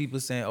all these people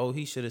saying, "Oh,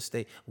 he should have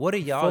stayed." What are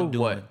y'all For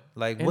doing? what?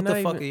 Like, And what the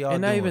not fuck even- are y'all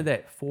and doing? not even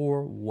that.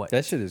 For what?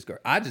 That shit is great.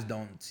 I just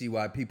don't see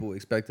why people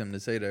expect him to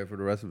say that for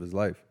the rest of his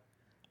life.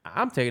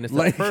 I'm taking it a step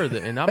Like, further,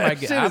 and I that might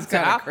get. shit is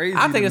kinda crazy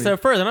I'm taking to a me. step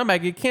further, and I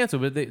might get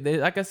canceled. But they,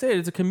 like I said,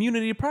 it's a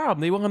community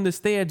problem. They want him to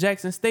stay at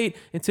Jackson State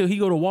until he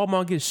go to Walmart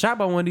and get shot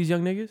by one of these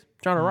young niggas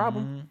trying to rob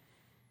him.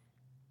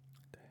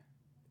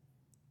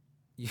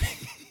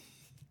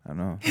 I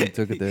know. He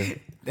took it there.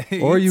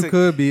 He Or you took-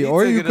 could be, he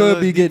or took you it a could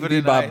little be deeper getting beat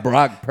than by I-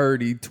 Brock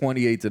Purdy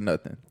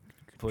 28-0.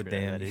 Put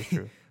damn. That is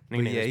true. But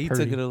yeah, he took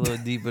it a little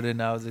deeper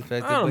than I was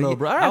expecting. I don't But know,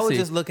 bro. I I was see.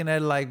 just looking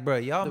at it like, bro,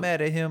 y'all mad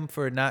at him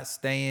for not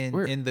staying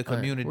We're- in the all right,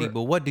 community, we're-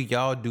 but what do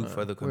y'all do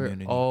for the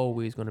community? We're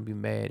always gonna be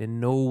mad, and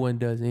no one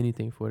does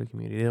anything for the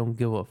community. They don't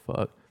give a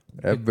fuck.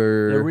 The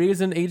Ever.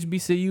 reason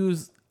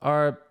HBCUs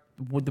are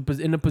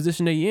in the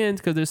position they in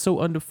because they're so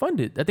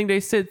underfunded. I think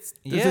they said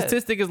the Yeah.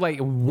 statistic is like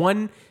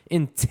 1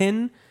 in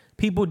 10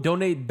 people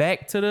donate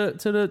back to the And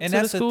to that's the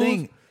the schools.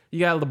 thing. You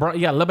got LeBron,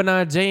 you got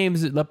Lebanon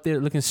James up there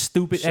looking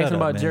stupid, Shut asking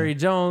up, about man. Jerry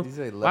Jones.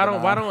 You say Why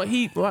don't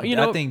he? Well, you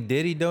know, I think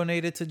Diddy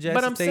donated to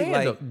Jackson I'm State. saying,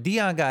 Like though-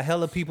 Dion got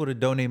hella people to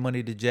donate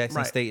money to Jackson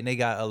Right. State, and they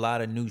got a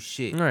lot of new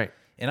shit. Right.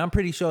 And I'm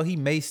pretty sure he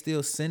may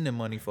still send them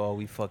money for all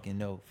we fucking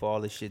know, for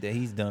all the shit that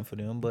he's done for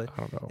them. But I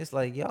don't know. it's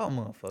like, y'all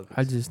motherfuckers.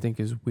 I just think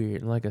it's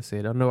weird. And like I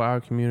said, I know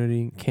our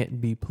community can't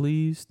be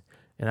pleased,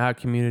 and our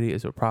community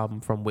is a problem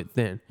from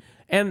within.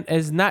 And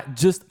it's not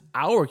just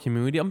our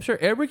community. I'm sure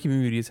every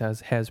community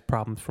has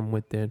problems from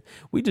within.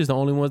 We just the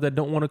only ones that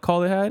don't want to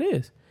call it how it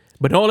is.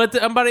 But don't let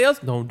somebody else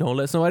don't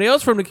let somebody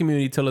else from the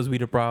community tell us we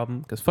the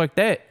problem. Cause fuck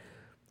that.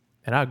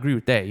 And I agree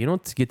with that. You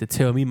don't get to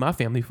tell me my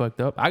family fucked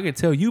up. I can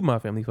tell you my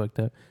family fucked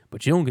up,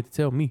 but you don't get to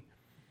tell me.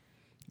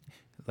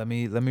 Let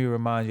me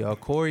remind y'all.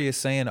 Corey is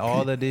saying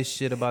all of this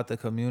shit about the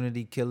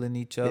community killing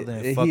each other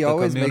and He fuck the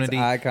always makes community.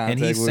 eye contact And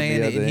he's with me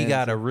saying at it, and the he end,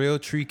 got too. a real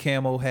tree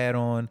camo hat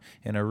on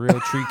and a real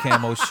tree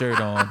camo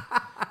shirt on.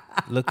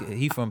 Look,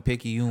 he from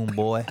Picayune,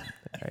 boy.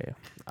 Hey,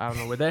 I don't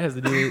know what that has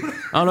to do with.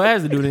 I don't know what that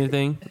has to do with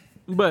anything.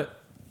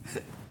 But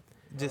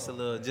Just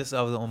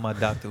I was on my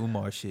Dr.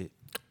 Umar shit.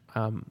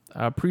 I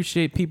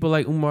appreciate people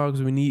like Umar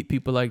because we need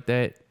people like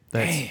that.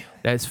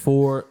 That's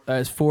for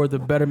the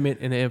betterment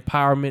and the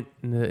empowerment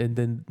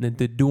and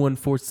the doing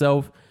for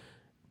self.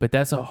 But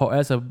that's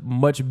a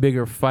much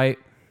bigger fight,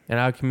 and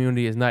our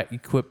community is not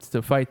equipped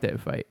to fight that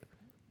fight,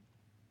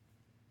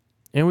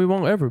 and we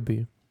won't ever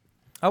be.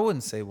 I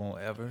wouldn't say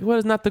won't ever. Well,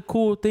 it's not the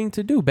cool thing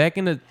to do. Back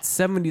in the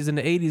 70s and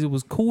the 80s, it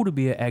was cool to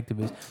be an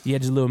activist. You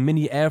had your little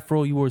mini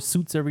afro. You wore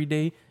suits every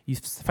day. You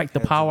fight the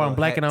Had your power. I'm little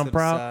black and hat I'm to the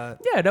proud. side.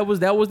 Yeah, that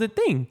was the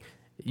thing.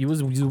 It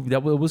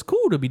was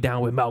cool to be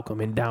down with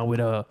Malcolm and down with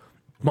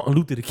Martin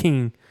Luther the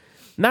King.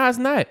 Nah, it's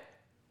not.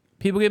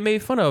 People get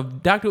made fun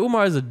of. Dr.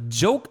 Umar is a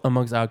joke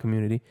amongst our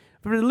community.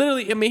 But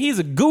literally, I mean, he's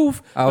a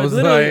goof. I but was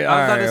literally, like, I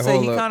was about to Alright, say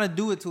hold he up. kind of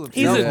do it to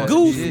he's himself. a on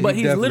goof, shit. but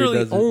he he's definitely literally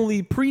does it.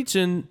 only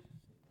preaching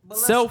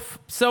self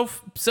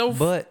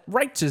But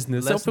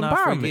righteousness, let's self not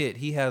empowerment. forget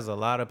he has a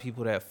lot of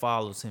people that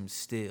follows him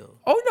still.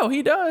 Oh no,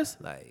 he does.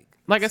 Like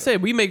Like I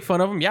said, we make fun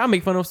of him. Y'all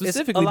make fun of him It's-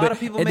 specifically. a lot but of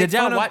people did make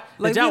y'all fun of. watch?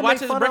 Like, Did y'all we watch make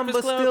his fun of him, Breakfast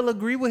but Club? still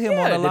agree with him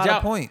on a did lot y'all-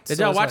 of points. Did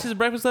So y'all it's watch like- his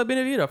Breakfast Club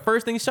interview? The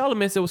first thing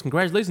Charlamagne said was,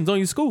 "Congratulations on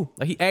your school."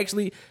 Like he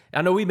actually,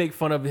 I know we make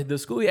fun of the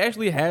school. He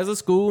actually has a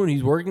school and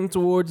he's working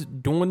towards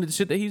doing the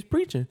shit that he's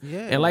preaching. Yeah.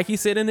 And like he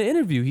said in the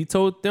interview, he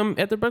told them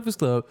at the Breakfast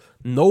Club,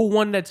 "No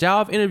one that y'all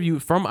have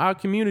interviewed from our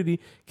community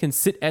can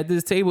sit at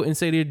this table and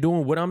say they're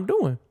doing what I'm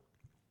doing."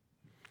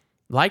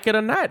 Like it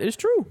or not, it's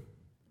true.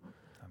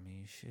 I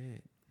mean,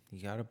 shit.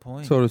 You got a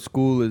point. So the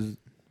school is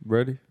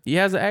ready. He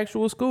has an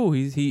actual school.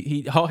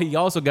 He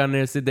also got in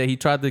there and said that he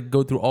tried to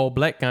go through all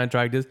black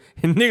contractors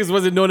and niggas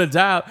wasn't doing a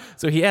job,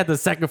 so he had to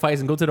sacrifice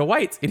and go to the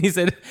whites. And he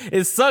said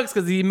it sucks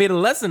because he made a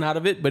lesson out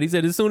of it. But he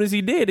said as soon as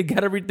he did, it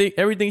got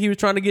everything he was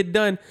trying to get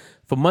done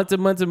for months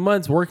and months and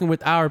months working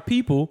with our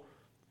people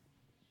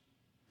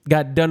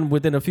got done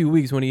within a few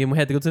weeks when he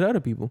had to go to the other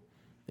people.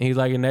 And he's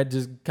like, and that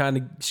just kind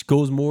of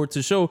goes more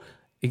to show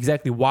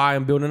exactly why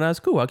I'm building our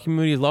school. Our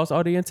community has lost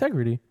all their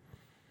integrity.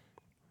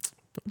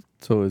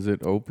 So is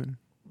it open?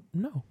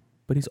 No,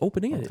 but he's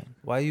opening it.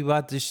 Why you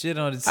about to shit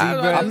on it? See, I-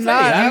 bro, I'm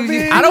not. I You-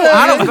 mean- you- I don't-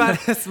 I was about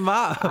to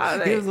smile.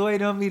 He I- was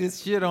waiting on me to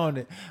shit on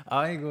it.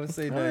 I ain't gonna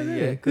say nothing yet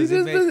He's because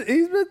it made,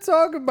 he's been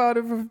talking about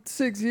it for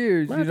 6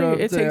 years. I You think know what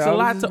I'm it saying? takes I a was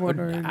lot just to.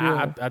 wondering, I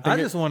yeah. think I it-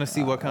 just want to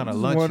see what kind of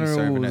just lunch he's wondering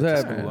what serving was at the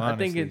happening. school. I think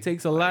honestly. it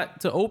takes a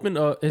lot to open.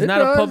 It's It not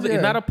a does, public. yeah.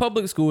 It's not a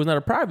public school. It's not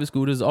a private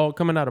school. It's all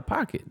coming out of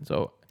pocket.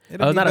 So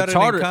It'll it's be not a better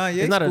than charter. Kanye's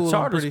It's not school, a I'm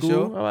charter pretty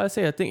school. sure. Oh, I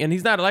say I think, and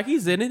he's not like he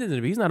said in the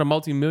interview. He's not a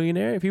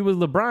multimillionaire. If he was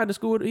LeBron, the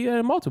school he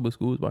had multiple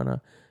schools by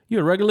now. You're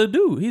a regular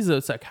dude. He's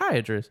a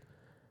psychiatrist.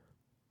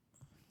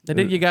 And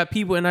then you got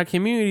people in our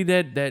community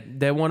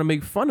that want to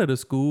make fun of the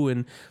school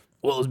and.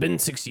 Well, it's been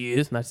 6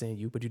 years. Not saying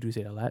you, but you do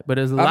say that a lot. But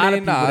there's a lot of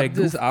people that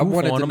goof I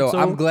wanted on to him. know. So,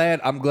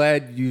 I'm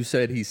glad you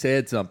said he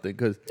said something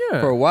because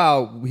Yeah. for a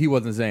while he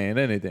wasn't saying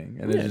anything,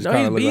 and it Yeah, just no,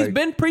 kind of he's like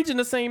been preaching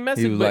the same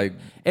message. was but like-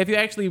 if you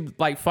actually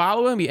like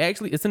follow him,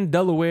 it's in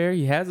Delaware.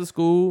 He has a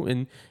school,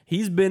 and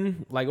he's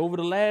been like over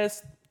the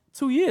last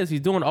 2 years,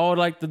 he's doing all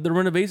like the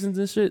renovations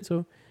and shit.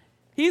 So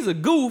he's a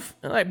goof.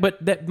 Like,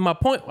 but that my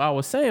point I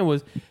was saying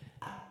was,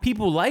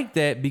 people like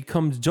that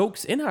becomes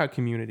jokes in our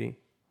community,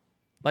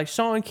 like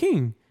Sean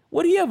King.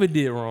 What he ever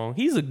did wrong?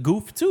 He's a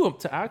goof too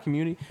to our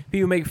community.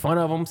 People make fun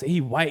of him, say he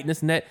white and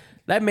this and that.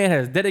 That man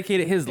has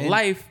dedicated his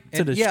life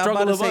to the I'm struggle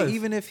about of to say, us.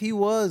 even if he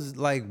was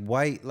like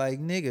white, like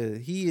nigga,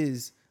 he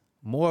is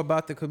more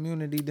about the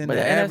community than But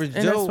the and average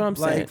that's, Joe. and that's what I'm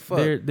saying. Like,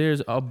 fuck.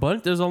 There's a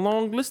bunch. There's a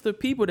long list of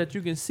people that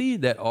you can see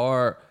that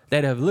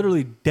have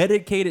literally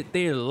dedicated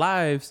their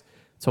lives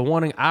to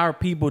wanting our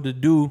people to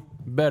do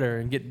better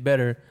and get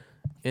better,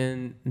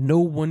 and no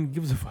one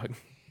gives a fuck.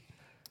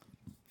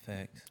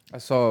 Facts. I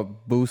saw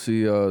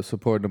Boosie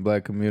supporting the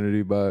black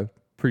community by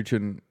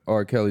preaching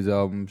R. Kelly's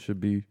album should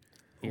be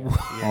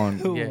on.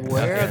 Yeah,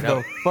 Where okay,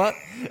 the fuck?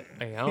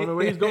 Hey, I don't know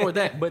where he's going with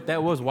that, but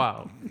that was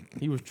wild.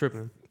 He was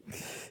tripping.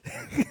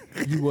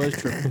 He was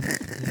tripping.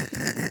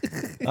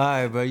 All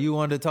right, bro. You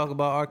wanted to talk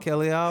about R.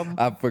 Kelly album?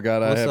 I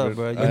forgot. What's I up, haven't.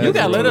 bro? I You You haven't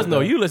gotta let wrote us it know.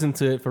 down. You listen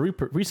to it for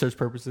research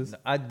purposes.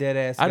 I dead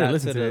ass. I didn't got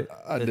listen to the, it.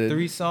 I the did.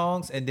 3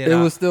 songs, and then It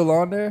was still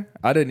on there.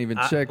 I didn't even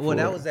check. Well, for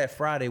that it. was that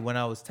Friday when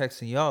I was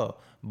texting y'all.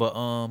 But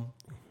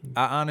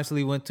I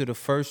honestly went to the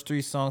first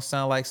 3 songs.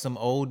 Sound like some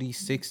oldie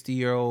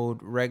 60-year-old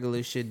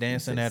regular shit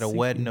dancing at a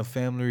wedding, a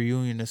family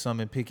reunion, or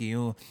something.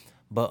 Picayune.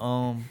 But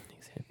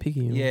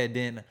Picky. yeah.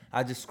 Then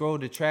I just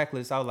scrolled the track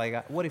list. I was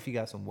like, what if he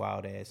got some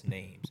wild ass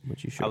names?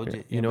 But you I sure was can.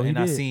 just, You know, and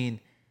he I did. seen.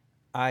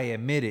 I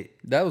Admit It.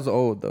 That was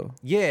old though.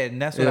 Yeah, and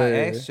that's what I Yeah.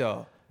 asked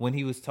y'all when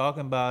he was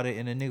talking about it,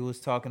 and the nigga was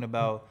talking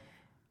about,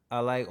 I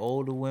like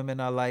older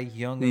women, I like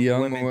younger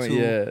Young women women, too.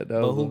 yeah, that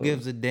but was who old.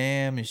 gives a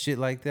damn and shit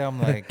like that?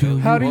 I'm like,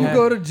 How do you have-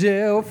 go to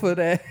jail for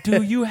that?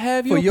 Do you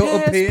have For your, your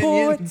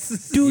passport?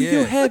 opinions? Do you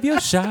Yeah. have your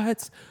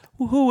shots?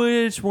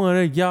 Which one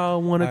of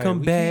y'all want to All right, come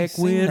we can't back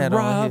sing with that on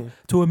Rob here.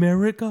 to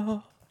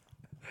America?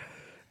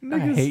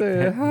 Nigga hate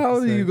said, that. "How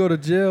do Sorry. you go to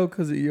jail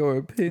because of your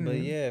opinion?" but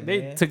yeah, They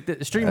man. took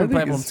the streaming I think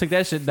platform, it's took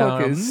that shit down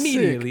fucking sick.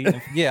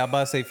 immediately. Yeah, I'm about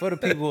to say, for the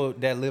people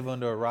that live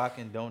under a rock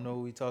and don't know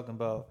what we talking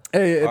about.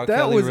 Hey, if R. that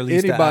Kelly was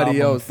released the anybody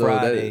album else, though, that-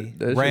 Friday, that shit would've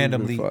been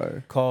randomly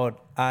fire. called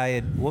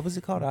what was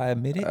it called? I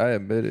Admit It. I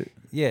admit it.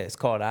 Yeah, it's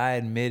called I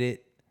Admit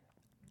It.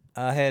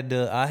 I had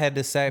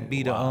to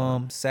be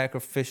the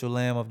sacrificial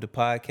lamb of the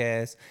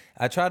podcast.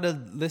 I tried to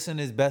listen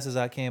as best as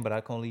I can, but I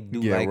can only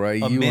do Yeah, like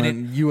right. a You minute.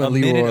 and you a and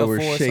minute Leroy of were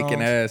 4 shaking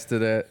songs. ass to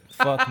that.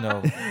 Fuck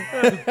no.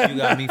 You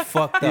got me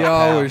fucked up. Y'all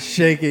pal. were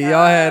shaking.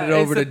 Y'all had it They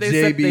over to set- they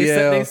set-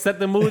 JBL. They set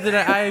the mood to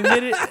that. I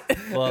admit it.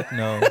 Fuck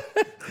no.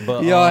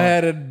 But Y'all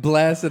had it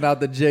blasting out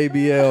the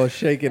JBL,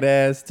 shaking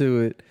ass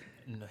to it.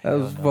 That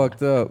was no.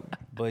 fucked up.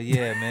 But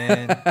yeah,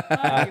 man,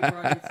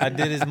 I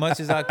did as much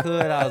as I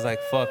could. I was like,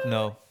 fuck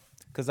no,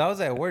 because I was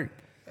at work.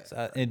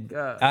 So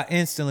I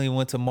instantly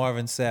went to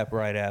Marvin Sapp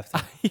right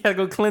after. He had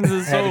to go cleanse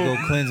his Had soul.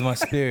 to go cleanse my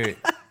spirit.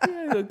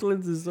 gonna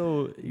cleanse his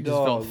soul. He just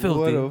Dog, felt filthy.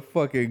 what a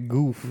fucking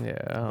goof. Yeah,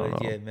 I don't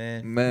But know. yeah,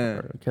 man.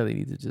 Man. Kelly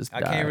needs to just.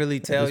 I die can't really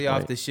at tell this y'all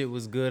point. if the shit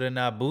was good or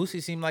not.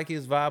 Boosie seemed like he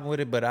was vibing with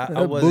it, but I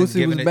That wasn't Boosie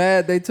giving was it.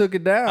 bad. They took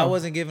it down. I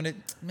wasn't giving it.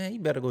 Man, you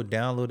better go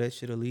download that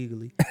shit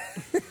illegally.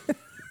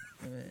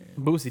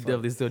 Boosie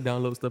definitely still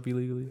download stuff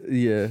illegally.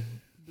 Yeah.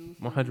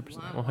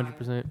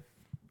 100%.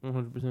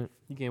 100%.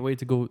 You can't wait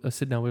to go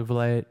sit down with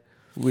Vlad.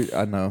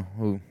 I know.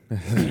 Who?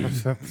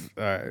 All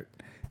right.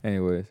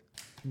 Anyways,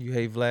 You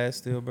hate Vlad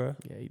still, bro?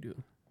 Yeah, you do.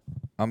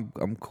 I'm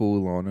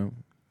cool on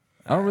him.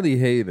 I don't really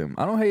hate him.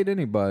 I don't hate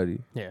anybody.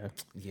 Yeah.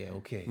 Yeah,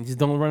 okay. You just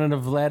don't run into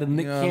Vlad and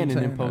Nick You know what I'm Cannon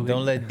in saying? public.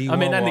 Don't let D1 I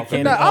mean, not Nick walk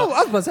Cannon. up. No, I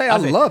was about to say I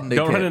said, love Nick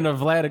Don't run Cannon.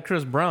 into Vlad and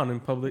Chris Brown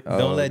in public.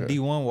 Don't let okay.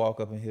 D1 walk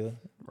up in here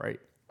Right.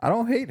 I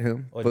don't hate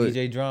him. or but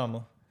DJ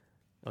Drama.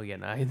 Oh, yeah,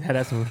 nah,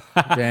 that's some,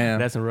 Damn.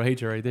 that's some real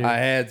hatred right there. I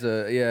had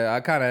to. Yeah,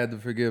 I kind of had to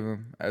forgive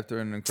him after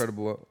an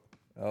incredible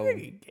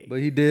album. But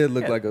he did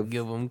look Yeah, like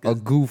give him, a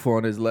goof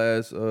on his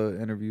last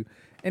interview.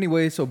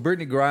 Anyway, so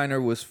Brittany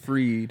Griner was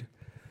freed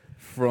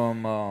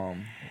from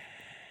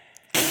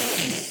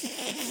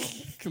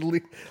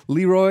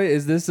Leroy.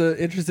 Is this an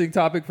interesting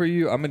topic for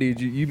you? I'm gonna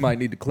need you. You might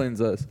need to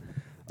cleanse us,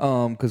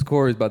 because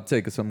Corey's about to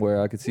take us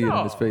somewhere. I could see it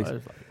in his face.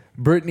 it's like-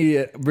 Brittany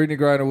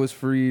Griner was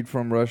freed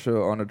from Russia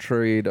on a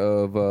trade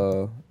of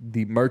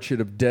the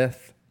Merchant of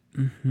Death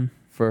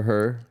for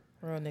her.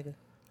 Real nigga.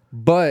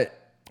 But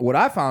what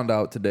I found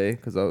out today,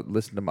 because I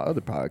listened to my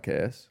other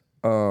podcast,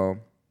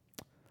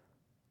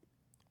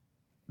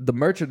 the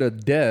Merchant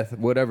of Death,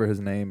 whatever his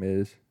name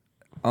is,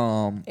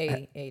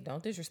 Hey,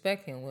 don't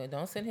disrespect him. Well,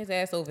 don't send his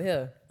ass over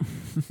here.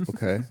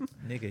 okay.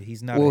 Nigga,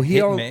 he's not Well, a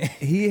hitman.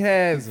 he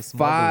had He's a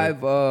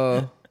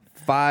smuggler.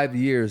 5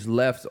 years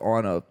left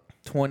on a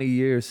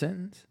 20-year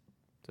sentence.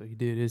 So he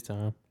did his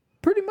time.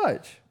 Pretty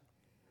much.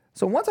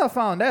 So once I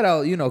found that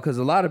out, because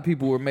a lot of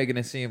people were making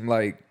it seem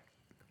like,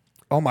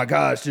 oh my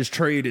gosh, this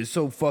trade is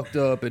so fucked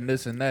up and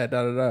this and that,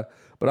 da da da.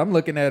 But I'm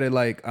looking at it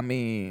like, I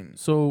mean,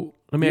 So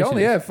let me he ask you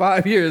only this. had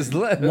 5 years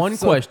left. One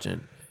so-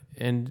 question,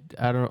 and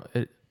I don't.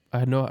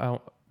 I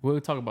know.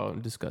 We'll talk about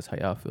and discuss how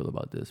y'all feel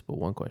about this. But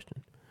one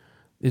question: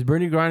 is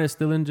Brittany Griner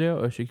still in jail,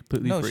 or is she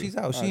completely No, free? she's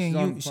out. she's She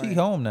on ain't the She plane.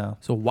 home now.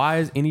 So why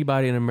is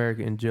anybody in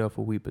America in jail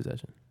for weed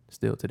possession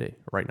still today,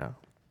 right now?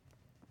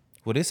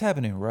 Well, this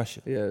happened in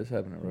Russia. Yeah, it's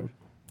happening, right?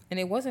 And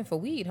it wasn't for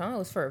weed, huh? It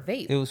was for a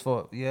vape. It was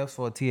for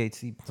a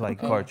THC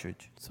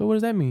cartridge. So what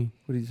does that mean?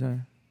 What are you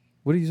saying?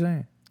 What are you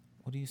saying?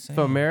 What are you saying?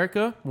 So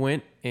America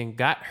went and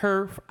got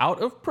her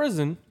out of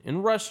prison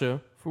in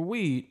Russia for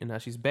weed, and now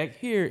she's back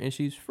here and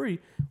she's free.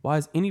 Why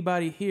is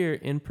anybody here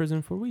in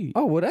prison for weed?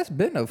 Oh, well, that's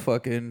been a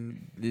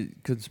fucking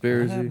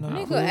conspiracy. I have no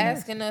Nigga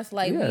asking us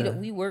like Yeah.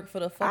 we work for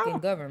the fucking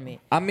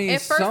government. I mean,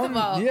 and first some- of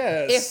all,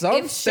 yeah, if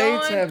some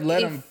states have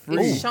let them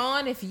free. If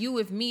Sean, if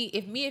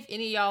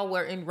any of y'all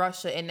were in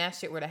Russia and that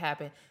shit were to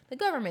happen, the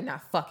government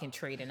not fucking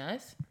trading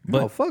us.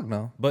 No, fuck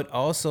no. But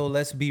also,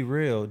 let's be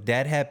real.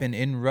 That happened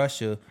in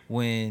Russia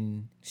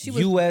when She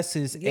was- U.S.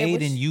 is Yeah,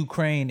 aiding which-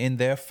 Ukraine in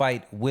their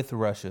fight with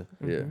Russia.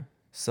 Yeah.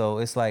 So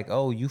it's like,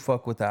 oh, you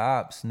fuck with the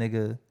ops,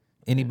 nigga.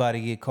 Anybody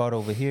get caught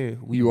over here,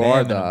 we You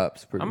are bamming the them.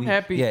 ops. Pretty I'm much.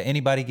 happy. Yeah,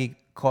 anybody get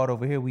caught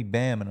over here, we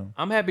bamming them.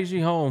 I'm happy she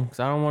home because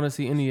I don't want to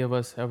see any of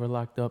us ever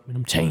locked up in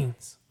them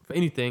chains for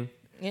anything.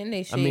 And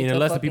they I mean, shaved her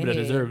unless the people that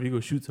fucking deserve head. it, you go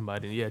shoot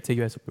somebody. Yeah, take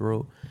your ass up the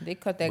road. They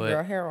cut that But-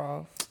 girl hair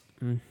off.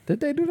 Did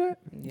they do that?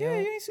 Yeah,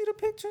 you ain't see the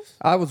pictures?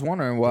 I was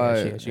wondering why.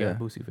 Yeah, she yeah. got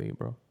Boosie fade,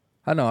 bro.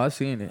 I know. I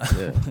seen it.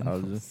 Yeah. I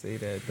was just. Say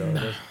that, dog.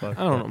 That's fucked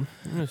I don't know.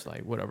 I'm just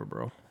like, whatever,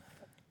 bro.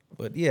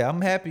 But yeah,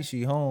 I'm happy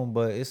she home,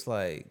 but it's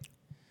like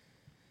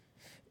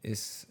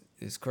it's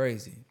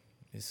crazy.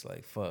 It's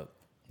like fuck.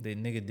 The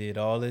nigga did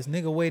all this.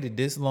 Nigga waited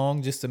this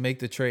long just to make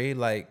the trade.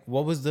 Like,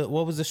 what was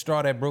the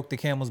straw that broke the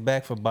camel's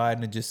back for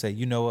Biden to just say,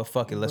 you know what,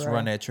 fuck it, let's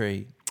run that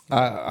trade.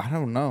 I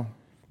don't know.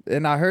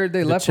 And I heard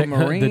they left check- a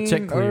Marine the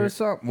check or cleared.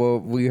 something. Well,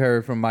 we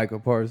heard from Michael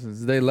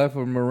Parsons. They left a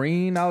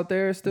Marine out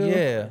there still.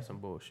 Yeah. That's some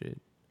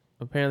bullshit.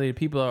 Apparently,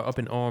 people are up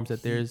in arms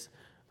that there's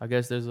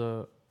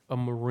a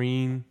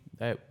Marine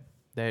that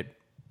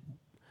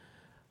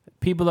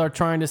people are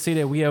trying to say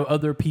that we have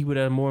other people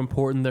that are more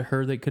important than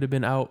her that could have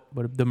been out,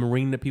 but the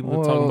Marine that people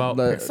are talking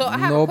about, So I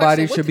have a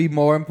nobody question. What should be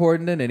more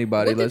important than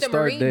anybody. what did Let's the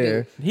start Marine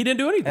there. he didn't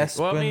do anything.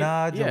 Well, I mean,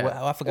 Espionage.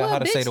 yeah. I forgot how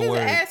to say the bitch, his word.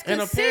 ass could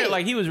And apparently, sit.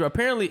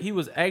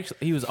 like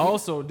he was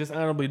also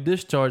dishonorably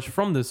discharged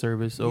from the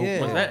service. So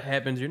Yeah. when that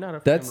happens, you're not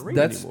a That's Marine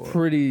that's anymore.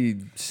 pretty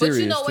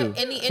serious know what?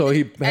 too. In the- So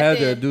he at had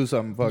the- to do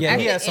something. Fucked Yeah, up.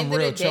 he At had the some end of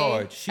real the day-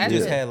 charge. She at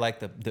just the- had like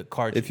the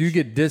cartridge. If you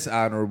get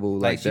dishonorable,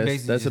 Like, like she that's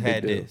basically a just big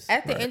had deal. this.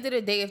 At the end of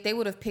the day, if they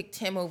would have picked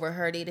him over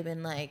her, they'd have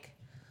been like,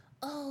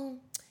 oh,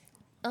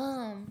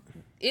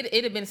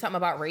 it'd have been something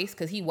about race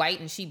because he white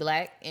and she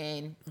black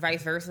and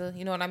vice versa.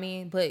 You know what I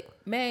mean? But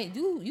man,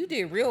 you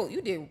did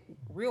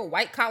real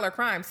white collar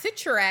crime.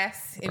 Sit your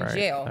ass in Right.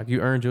 jail. Like you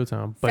earned your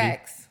time, buddy.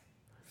 Facts.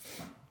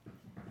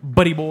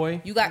 Buddy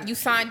boy. You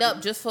signed up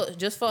just for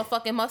a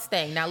fucking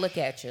Mustang. Now look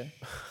at you.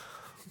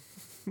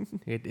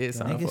 It did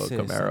sound Nigga for a said,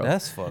 Camaro.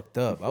 that's fucked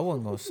up. I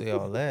wasn't gonna say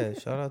all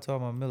that. Shout out to all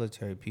my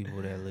military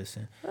people that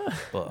listen.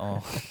 But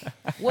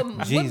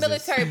What Jesus.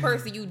 military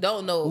person you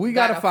don't know? We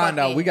gotta find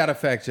out. We gotta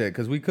fact check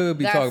because we could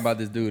be talking about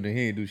this dude and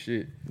he ain't do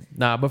shit.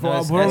 Nah, but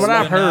no, from what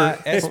I heard,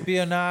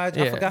 espionage.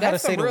 I Yeah. forgot how to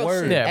That's say some the real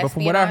word. shit. yeah, but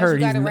from what I Espionage,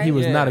 heard, you got it right? he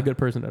was not Yeah. a good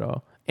person at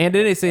all. And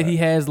then they said he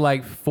has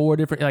like 4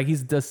 different, like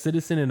he's a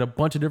citizen in a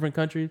bunch of different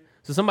countries.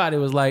 So somebody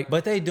was like,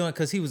 But they doing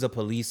because he was a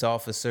police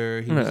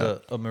officer. He was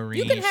a marine.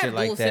 You can have shit dual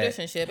like that.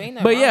 citizenship. Ain't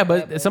nothing but wrong yeah, with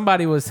but that,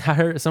 somebody was, I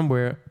heard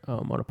somewhere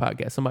on a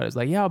podcast, somebody was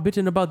like, y'all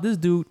bitching about this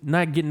dude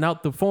not getting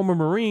out the former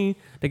Marine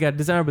that got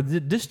dishonorable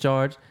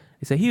discharge.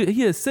 He said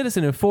he a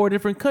citizen in 4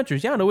 different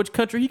countries. Y'all know which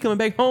country he coming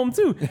back home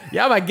to.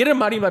 Y'all might get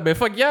him out. He might be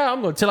fuck yeah,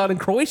 I'm gonna chill out in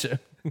Croatia.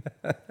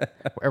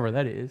 Wherever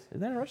that is. Is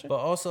that in Russia? But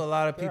also a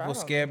lot of people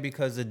scared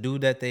because the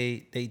dude that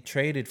they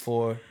traded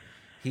for,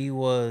 he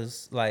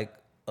was like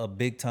a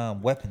big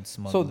time weapon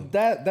smuggler. So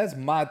that's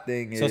my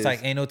thing. So it's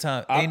like ain't no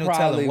telling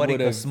probably what he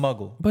could would've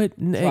smuggle. But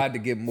tried to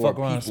get more Fuck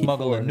around, people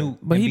smuggle a for nuke,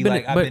 But and he be been-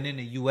 like, I've but- been in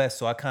the U.S.,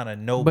 so I kind of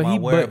know but my he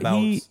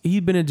whereabouts. he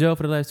been in jail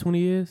for the last 20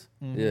 years.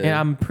 Yeah. And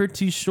I'm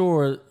pretty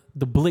sure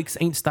the Blicks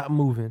ain't stopped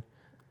moving.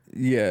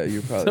 Yeah,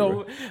 you're probably So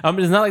right. I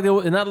mean, it's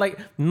not like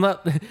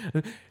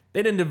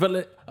they didn't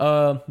develop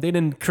they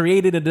didn't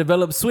created and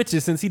develop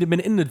switches since he'd have been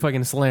in the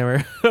fucking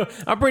slammer.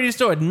 I'm pretty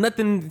sure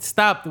nothing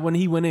stopped when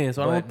he went in.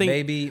 So I But don't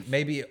think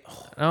maybe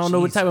I don't know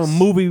what type of Jesus.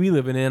 movie we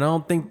living in. I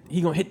don't think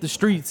he gonna hit the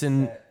streets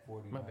and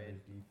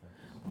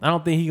I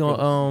don't think he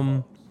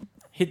gonna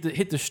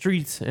hit the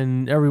streets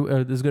and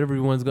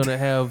everyone's gonna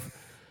have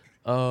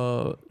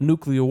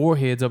nuclear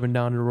warheads up and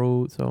down the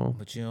road. So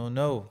But you don't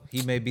know.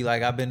 He may be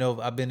like, I've been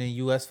in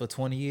U.S. for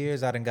 20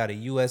 years. I done got a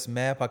U.S.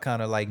 map. I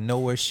kind of like know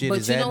where shit But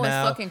is you at know what's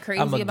now. fucking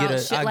crazy I'ma about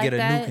shit I like get a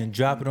that? nuke and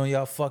drop it on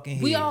y'all fucking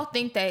head. We all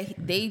think that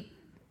they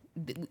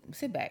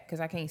sit back because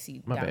I can't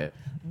see. My down. bad.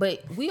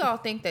 But we all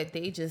think that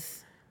they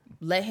just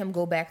let him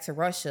go back to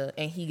Russia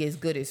and he gets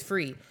good as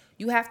free.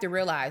 You have to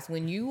realize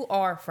when you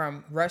are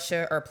from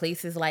Russia or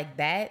places like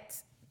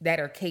that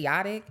are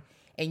chaotic,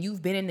 and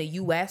you've been in the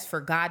U.S. for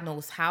God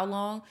knows how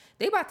long,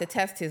 they about to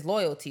test his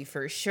loyalty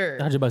for sure.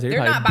 I was just about to say, They're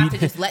probably not about beat-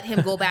 to just let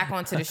him go back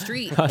onto the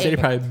street. I say they And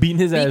probably beating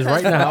his ass right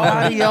because- now.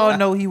 How do y'all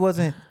know he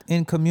wasn't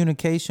in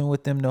communication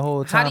with them the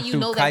whole time? how do you through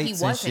know that he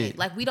kites and wasn't? shit?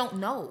 Like, we don't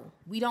know.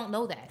 We don't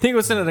know that. Think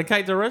we're sending a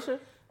kite to Russia?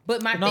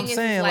 But my And thing I'm is,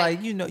 saying, like,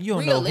 like, you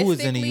don't know who is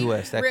in the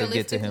US that could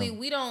get to him.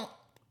 We don't.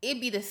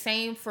 It'd be the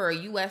same for a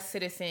U.S.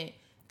 citizen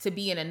to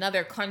be in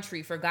another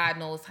country for God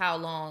knows how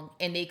long,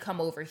 and they come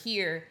over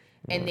here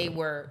and they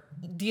were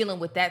dealing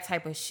with that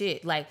type of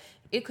shit. Like,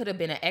 it could have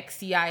been an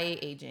ex-CIA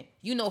agent.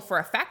 You know, for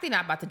a fact, they're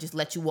not about to just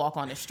let you walk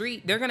on the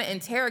street. They're gonna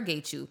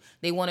interrogate you.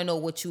 They want to know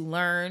what you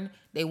learned.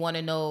 They want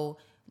to know,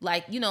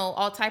 like, you know,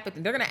 all type of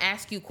things. They're gonna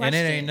ask you And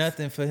questions. it ain't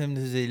nothing for him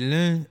to say,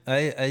 learn,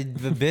 I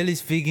barely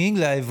speak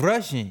English,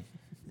 Russian.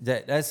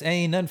 That's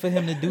ain't nothing for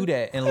him to do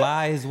that and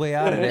lie his way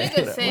out of that.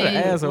 Niggas saying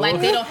asshole. like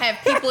they don't have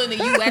people in the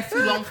U.S.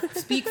 who don't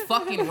speak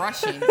fucking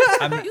Russian.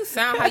 I mean, You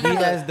sound how he you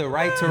has look. the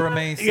right to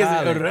remain He is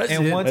silent.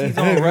 Russian. And once he's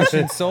on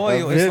Russian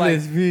soil, it's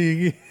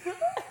like,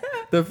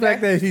 The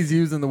fact that he's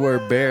using the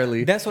word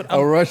barely. That's what a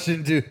I'm-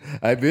 Russian Jew.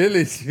 I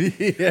barely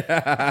speak.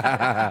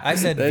 I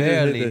said That just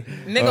barely. hit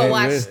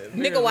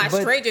Nigga watch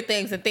But- Stranger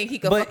Things and think he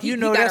could. But you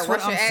know, he got that's a what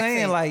Russian I'm saying.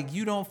 accent. Like,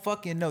 you don't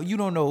fucking know. You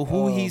don't know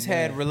who he's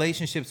had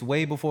relationships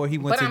way before he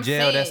went But to I'm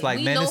jail. saying, That's like,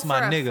 we man, know this my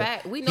for a nigga.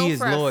 fact- we know He is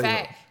for loyal. a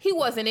fact he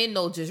wasn't in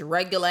no just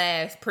regular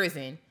ass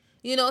prison.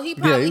 You know, he he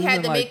probably was had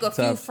in, to like, make a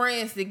few tough-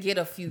 friends to get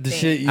a few The things.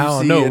 shit you I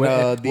don't see know. in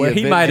Where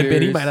he might have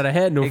been, he Avengers. might not have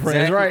had no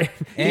friends, Exactly. right?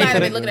 He And might have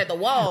could've- been looking at the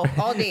wall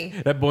all day.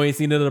 That boy ain't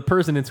seen another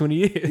person in 20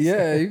 years.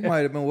 Yeah, he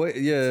might have been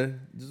waiting. Yeah,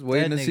 just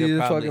waiting That to see nigga his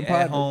probably fucking at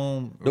partner.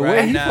 home The right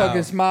way he now.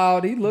 fucking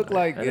smiled, he looked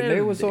like, and they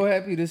nigga- were so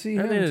happy to see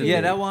him. that nigga- too.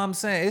 Yeah, that's what I'm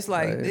saying. It's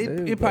like, Like,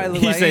 it they- probably look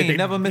He like said he ain't they-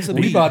 never miss a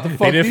we beat. about to They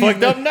fuck done these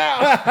fucked up niggas. now.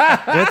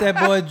 What that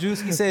boy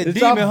Drewski said, Bitch,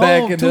 demon I'm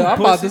back home in too, the,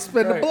 I'm about to pussy.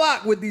 spin the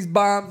block with these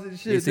bombs and They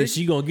shit. said nigga.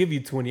 she gonna give you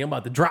 20. I'm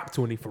about to drop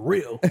 20 for real.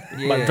 I'm about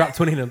Yeah. to drop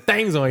 20 of them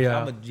things on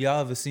y'all.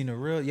 Y'all ever seen a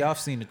real? Y'all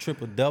seen a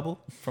triple double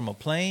from a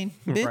plane,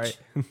 bitch? Right.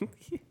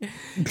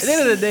 At the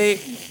end of the day,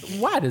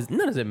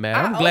 none of it matter?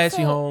 I'm glad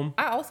she home.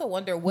 I also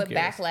wonder what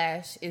cares?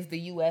 backlash is the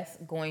U.S.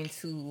 going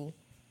to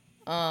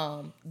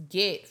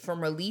get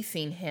from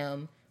releasing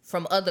him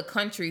from other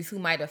countries who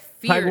might have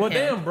feared Like, well,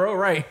 him. damn, bro,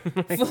 right.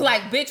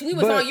 Like, bitch, we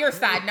was But- on your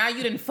side. Now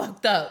you done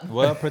fucked up.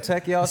 Well,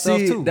 protect yourself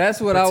See, too.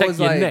 that's what I Protect was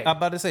your like. neck. I'm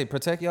about to say,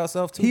 protect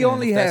yourself too. He then,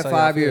 only if that's had how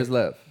y'all 5 feel. years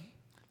left.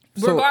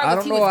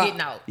 Regardless, he was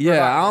getting out. Yeah, I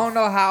Regardless. don't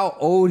know how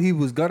old he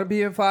was gonna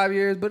be in 5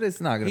 years, but it's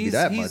not gonna be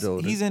that much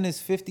older. He's in his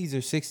 50s or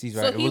 60s,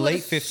 So right? he Or late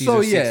was- 50s So,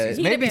 or yeah, 60s.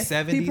 he'd Maybe have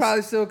been- 70s. he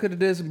probably still could have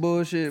did some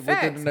bullshit within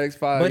Facts. the next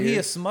 5 but years. he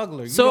a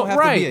smuggler. You So don't have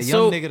to be a young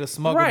so, nigga to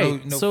smuggle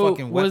no so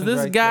fucking was weapons this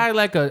right guy there.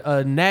 like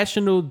a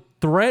national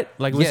threat?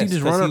 Like was he Yes,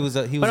 just 'cause running? he was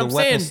a but I'm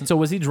saying, weapons- so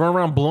was he just running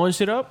around blowing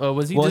shit up, or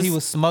was he? Well, just, he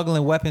was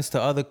smuggling weapons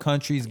to other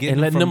countries, getting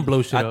And letting from, them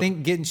blow shit I up.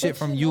 think getting shit But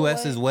from you know U.S.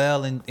 what? as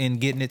well, and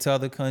getting it to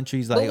other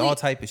countries, But like all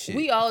type of shit.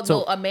 We all So-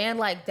 know a man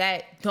like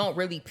that don't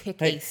really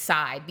pick a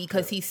side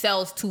because he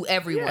sells to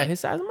everyone. Yeah, his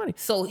size of money.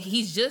 So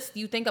he's just,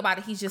 you think about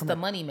it, he's just a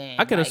money man.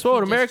 I could have Like, sworn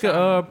he just America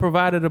trying-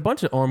 provided a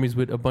bunch of armies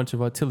with a bunch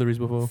of artilleries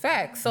before.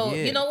 Facts. So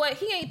Yeah. you know what?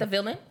 He ain't the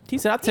villain. He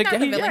said, "I take not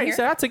the y'all." villain He here.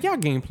 said, "I take y'all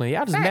game plan.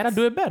 Y'all just mad I Facts.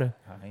 do it better."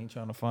 I ain't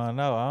trying to find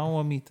out. I don't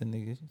want to meet the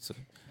niggas. So,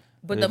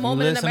 But if the you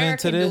moment an listening to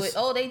American do this- it,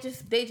 oh, they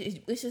just,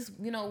 it's just,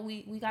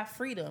 we got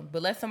freedom.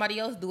 But let somebody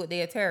else do it,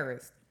 they a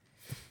terrorist.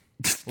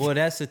 well,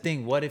 that's the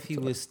thing. What if he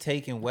was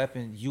taking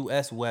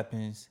U.S.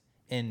 weapons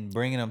and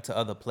bringing them to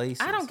other places?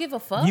 I don't give a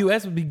fuck.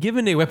 U.S. would be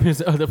giving their weapons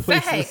to other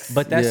places. Facts.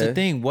 But that's Yeah. the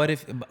thing. What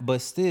if?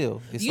 But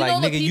still, it's You like,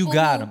 know the nigga, you people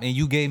got who- them and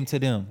you gave them to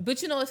them.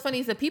 But you know what's funny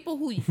is the people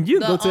who You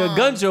go to a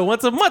gun show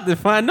once a month and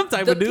find them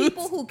type the of dudes.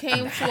 people who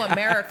came to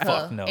America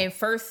Fuck no.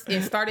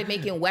 and started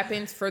making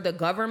weapons for the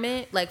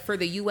government, like for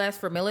the U.S.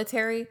 for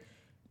military,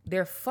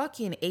 they're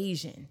fucking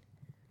Asian.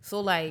 So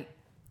like,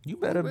 You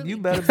better really-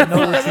 know what you're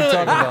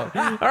talking about.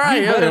 All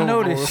right, You better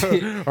know this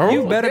shit.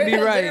 You better be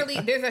right. Literally,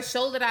 there's a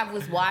show that I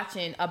was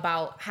watching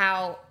about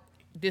how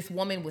this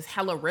woman was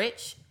hella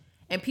rich,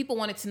 and people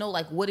wanted to know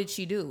like, what did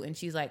she do? And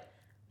she's like,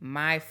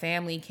 my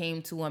family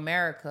came to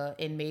America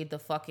and made the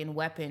fucking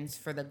weapons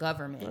for the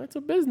government. It's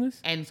a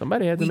business, And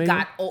somebody had to we make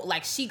got it.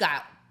 like she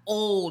got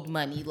old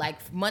money,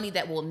 like money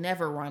that will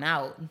never run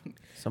out.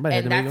 Somebody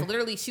had And to make that's them.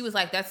 literally, she was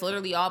like, that's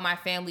literally all my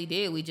family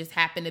did. We just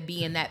happened to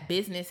be in that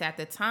business at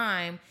the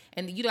time.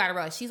 And you gotta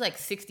realize she's like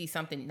 60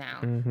 something now.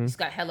 Mm-hmm. She's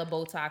got hella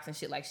Botox and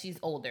shit. Like she's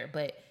older,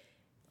 but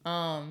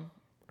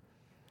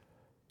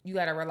you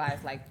gotta realize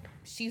like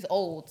she's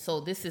old. So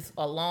this is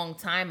a long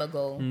time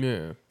ago.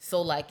 Yeah,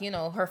 So like,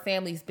 her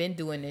family's been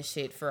doing this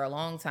shit for a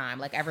long time.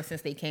 Like ever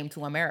since they came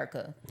to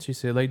America. she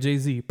said like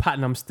Jay-Z,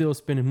 "Potting, I'm still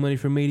spending money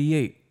from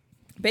 '88."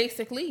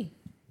 Basically.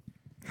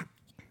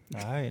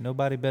 All right,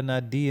 nobody better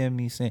not DM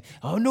me saying,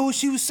 I don't know what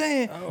she was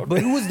saying, but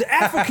it was the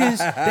Africans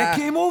that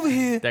came over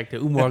here. Dr.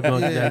 Umar gonna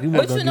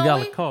But give you know y'all a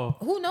what? call.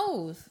 Who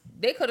knows?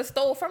 They could have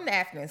stole from the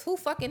Africans. Who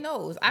fucking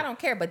knows? I don't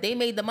care. But they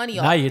made the money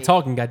off. Now of you're it.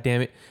 talking,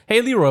 goddammit. Hey,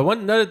 Leroy,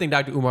 another thing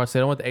Dr. Umar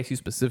said, I want to ask you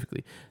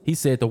specifically. He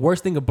said the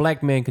worst thing a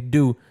black man could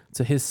do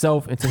to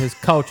himself and to his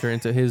culture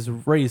and to his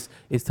race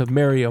is to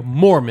marry a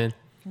Mormon.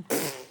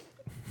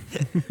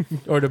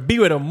 Or to be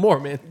with a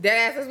Mormon.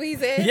 That's what he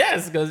said.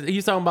 Yes, because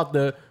he's talking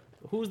about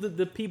who's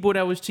the people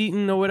that was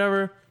cheating or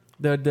whatever.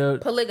 The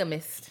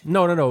Polygamist.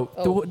 no.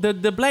 Oh.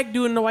 The black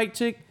dude and the white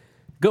chick.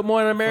 Good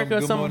Morning America or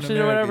Good some Morning shit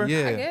or America, whatever.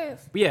 yeah. I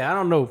guess. Yeah, I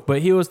don't know,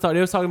 but they was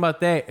talking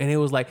about that, and it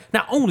was like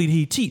not only did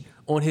he cheat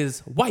on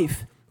his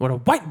wife or a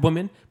white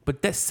woman,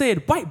 but that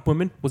said white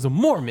woman was a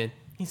Mormon.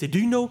 He said, "Do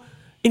you know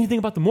anything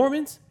about the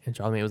Mormons?" And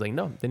Charlamagne was like,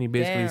 "No." Then he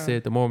basically Damn.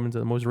 said the Mormons are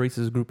the most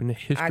racist group in the I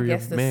history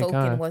guess of the soaking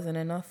mankind. wasn't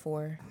enough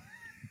for her.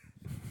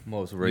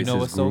 Most racist You know what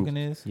group. soaking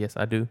is? Yes,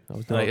 I do. I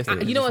was doing Okay. that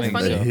yesterday. You know what's Just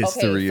funny? making the Okay,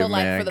 history so of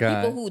like for the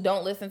mankind. people who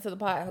don't listen to the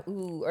pod,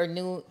 who are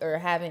new or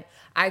haven't,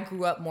 I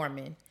grew up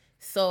Mormon.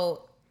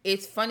 So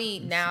it's funny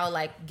now,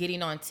 like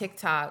getting on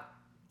TikTok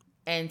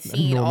and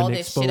seeing all Mormon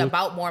this exposed. shit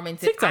about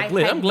Mormons. that TikTok I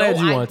lit. had I'm glad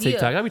no you on idea.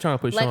 TikTok. I be trying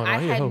to put Like Sean I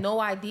on. He a had hoe. no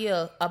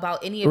idea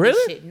about any of Really?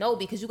 this shit. No,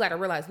 because you got to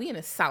realize we in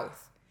the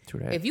South. True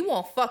that. If you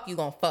want fuck, you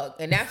gonna fuck,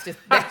 and that's just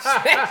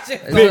that's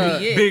just Big, gonna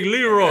be it. Big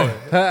Leroy.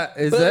 Is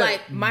But that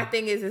like my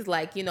thing is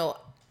like,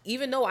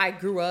 even though I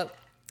grew up,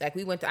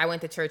 like I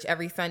went to church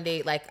every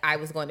Sunday. Like I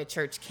was going to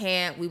church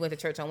camp. We went to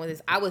church on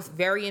Wednesdays. I was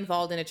very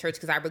involved in the church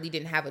because I really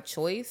didn't have a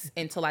choice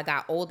until I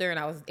got older and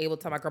I was able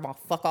to tell my grandma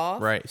fuck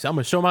off. Right. So I'm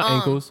gonna show my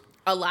ankles.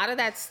 A lot of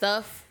that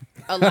stuff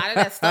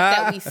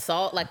that we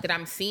saw, like that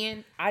I'm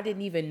seeing, I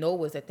didn't even know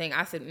was a thing.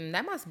 I said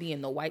that must be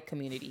in the white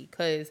community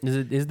because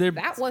Is there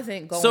that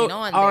wasn't going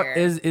on there.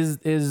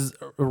 Is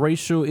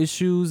racial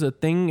issues a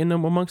thing in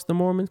them amongst the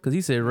Mormons? Because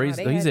he said race.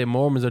 they He had- said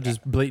Mormons are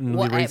just blatantly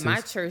well, racist. at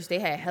my church, they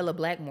had hella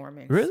black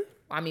Mormons. Really?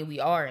 I mean, we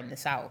are in the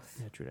South.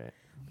 Yeah, true that.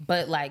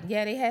 But like,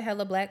 yeah, they had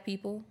hella black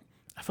people,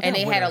 I forgot and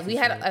they what had else he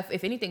said.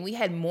 if anything, we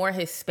had more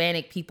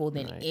Hispanic people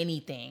than Right.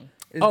 anything.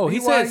 is Oh, he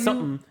said BYU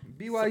something.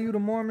 BYU the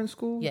Mormon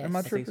school? Yes. Am I I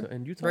I think tripping? so.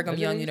 And Utah. Brigham Is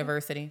that Young what he said?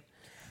 University.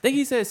 I think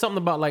he said something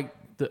about like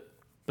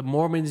the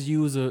Mormons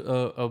use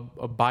a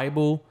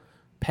Bible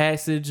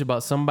passage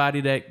about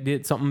somebody that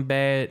did something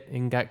bad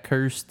and got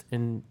cursed,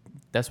 and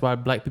that's why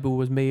black people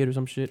was made or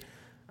some shit.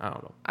 I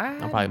don't know. I'm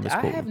probably I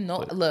misquoting. have no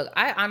but- look.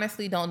 I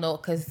honestly don't know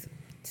because,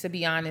 to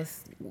be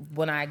honest,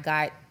 when I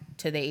got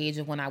to the age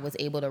of when I was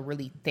able to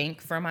really think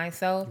for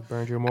myself, You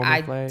burned your Mormon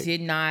I flag? did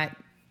not.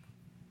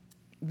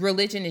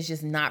 Religion is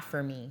just not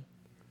for me.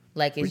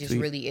 Like it just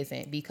Retweet. really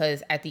isn't,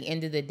 because at the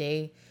end of the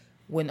day,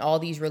 when all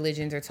these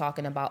religions are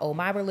talking about, oh,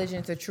 my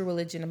religion's a true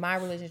religion and my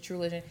religion's true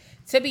religion.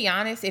 To be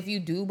honest, if you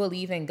do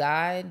believe in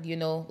God,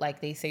 like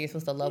they say you're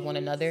supposed to love one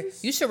another,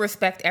 you should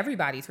respect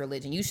everybody's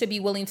religion. You should be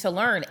willing to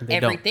learn They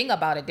don't. everything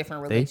about a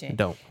different They religion.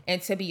 don't.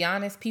 And to be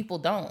honest, people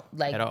don't.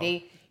 Like At all.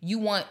 you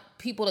want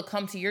people to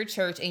come to your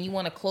church and you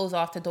want to close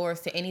off the doors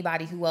to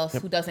anybody who else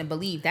who doesn't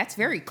believe. That's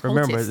very cultist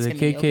Remember, the to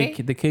me, okay?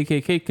 the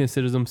KKK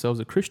considers themselves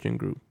a Christian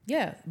group.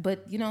 Yeah,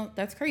 but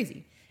that's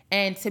crazy.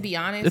 And to be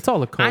honest, It's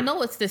all a cult. I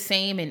know it's the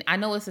same, and I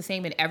know it's the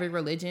same in every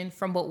religion.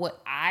 From what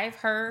I've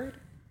heard,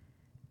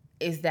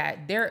 is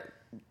that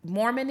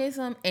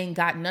Mormonism ain't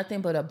got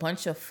nothing but a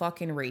bunch of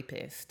fucking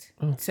rapists.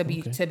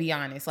 To be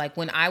honest, like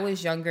when I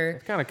was younger,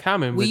 It's kind of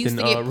common. we used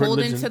to get pulled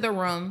religion. into the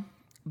room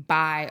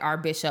by our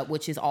bishop,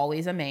 which is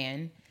always a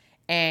man,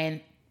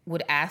 and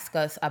would ask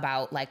us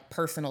about like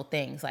personal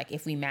things, like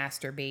if we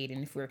masturbate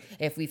and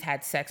if we've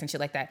had sex and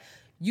shit like that.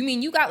 You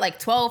mean you got like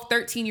 12,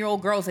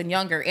 13-year-old girls and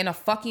younger in a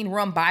fucking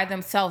room by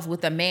themselves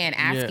with a man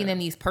asking them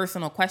these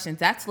personal questions?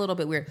 That's a little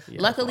bit weird.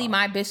 Yeah, Luckily,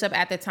 my bishop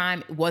at the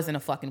time wasn't a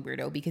fucking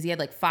weirdo because he had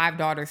like 5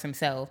 daughters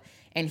himself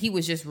and he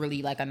was just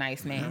really like a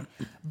nice man.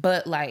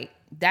 But like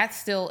that's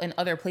still in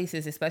other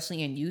places,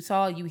 especially in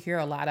Utah, you hear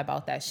a lot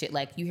about that shit.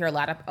 Like you hear a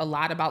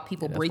lot about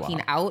people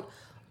breaking wild. out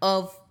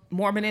of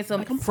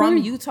Mormonism from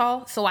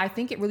Utah. So I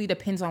think it really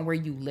depends on where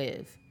you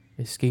live.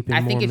 Escaping I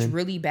think Mormon. it's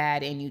really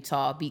bad in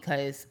Utah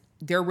because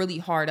they're really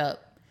hard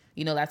up.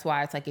 That's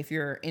why it's like if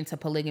you're into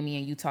polygamy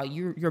in Utah,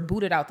 you're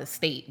booted out the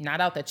state,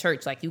 not out the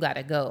church. Like you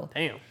gotta go.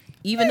 Damn.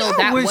 Even though I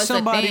that wish was a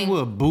somebody thing.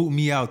 would boot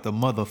me out the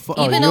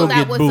motherfucker. Even you'll though that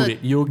get was booted.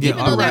 You'll get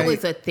even though that booted.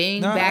 was a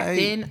thing Nah, back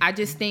then,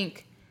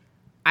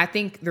 I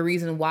think the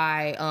reason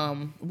why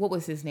what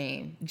was his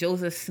name?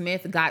 Joseph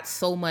Smith got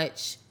so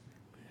much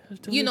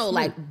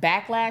like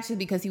backlash is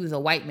because he was a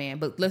white man.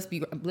 But let's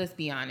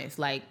be honest.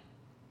 Like,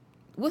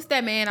 what's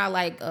that man I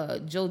like?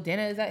 Joe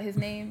Denna, is that his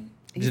name?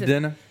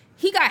 Jadena?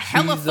 He got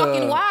hella He's,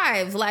 fucking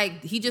wives.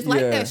 Like he just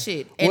liked that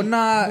shit. Well, And-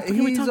 nah, What are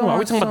we he's talking about? Are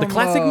we on talking about the some,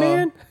 classic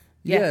man?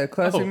 Yeah,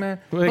 classic Oh. man.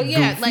 But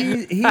yeah,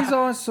 like He's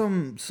on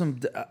some.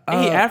 He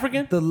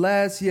African?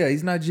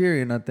 He's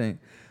Nigerian, I think.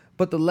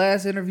 But the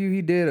last interview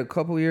he did a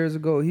couple years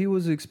ago, he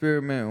was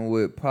experimenting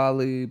with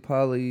poly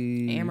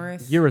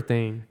amorous.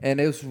 Urethane. and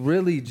it's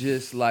really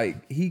just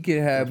like he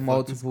can have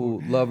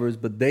multiple lovers,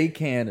 but they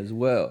can as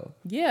well.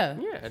 Yeah.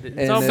 Yeah, And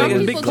it's all then big. It's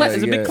a it's big like, class.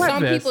 It's a big yeah. class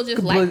Some fest. people just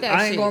But like that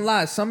I ain't shit. gonna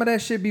lie, some of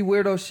that shit be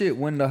weirdo shit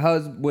when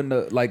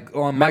the like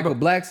on Michael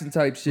Blackson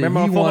type shit. remember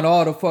He on want Phone-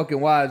 all the fucking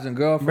wives and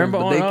girlfriends, Remember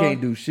but on, they can't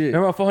do shit.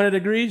 Remember on 400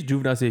 Degrees?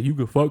 Juvenile said, "You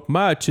can fuck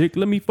my chick.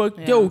 Let me fuck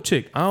your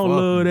chick. I don't Fuck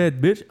love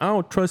that bitch. I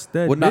don't trust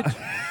that Well, bitch." not,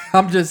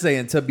 I'm just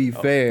saying, to be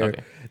fair,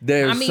 okay.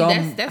 there's I mean,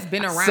 some that's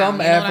been around. some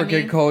you know what I African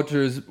mean?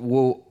 cultures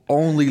will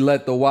only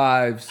let the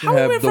wives How we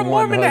have went the from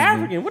one Mormon to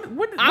husband. African?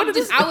 What I was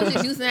is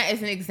just using that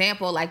as an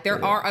example. Like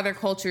there are other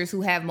cultures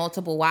who have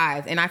multiple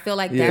wives, and I feel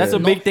like Yeah. that's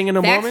That's a big thing in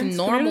the that's Mormons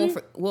normal.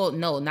 community? Well,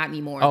 no, not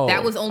anymore. Oh,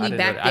 that was I only didn't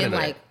back know- I then, didn't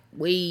know like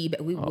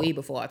way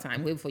before our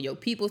time, way before your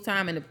people's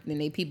time, and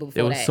they people It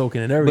before was that.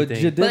 soaking in But everything.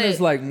 Jadin is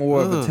But- like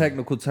more of a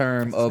technical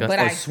term of But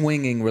a I-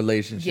 swinging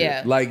relationship.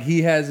 Yeah. Like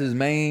he has his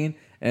main,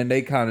 and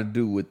they kind of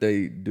do what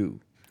they do.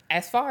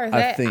 As far as I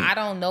that, think. I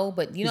don't know,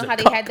 but you know He's a how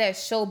they cuck. had that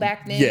show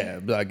back then? Yeah,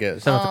 but I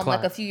guess. Shout out to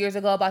like Clyde. a few years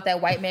ago about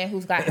that white man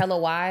who's got hella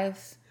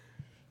wives.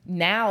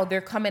 Now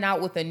they're coming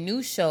out with a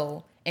new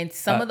show, and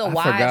some of the I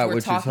wives forgot were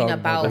what you're talking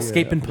about.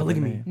 Escaping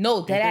polygamy.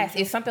 No, deadass.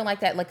 It's something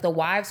like that. Like the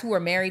wives who were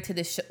married to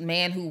this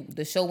man who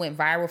the show went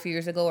viral a few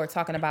years ago are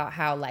talking about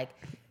how like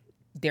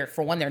they're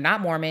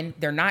not Mormon,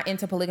 they're not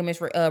into polygamous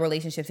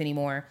relationships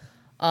anymore.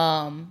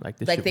 Like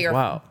this shit they was are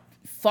wild.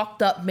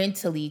 fucked up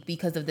mentally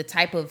because of the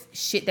type of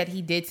shit that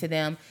he did to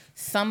them.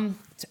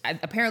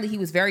 Apparently he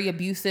was very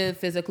abusive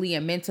physically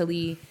and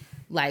mentally.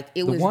 Like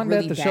it The was one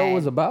really that the bad. show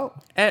was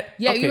about. Yeah,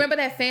 Okay. you remember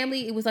that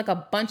family? It was like a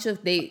bunch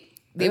of they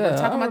were Yeah,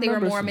 talking I about they were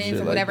remember some Mormons shit or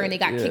like whatever, that, and they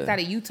got yeah. kicked out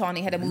of Utah and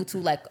they had to move to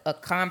like a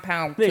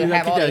compound Nigga to got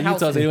have kicked all out their of Utah,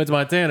 so houses. he went to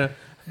Montana.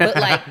 But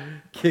like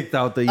Kicked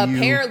out the U.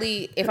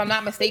 apparently, if I'm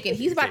not mistaken,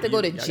 he's about to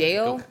go to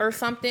jail or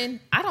something.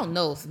 I don't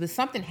know, but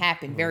something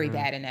happened very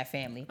bad in that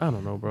family. I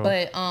don't know, bro.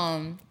 But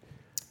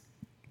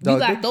No, you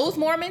got they- those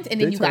Mormons, and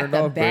then they you got turned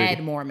the off bad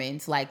Brady.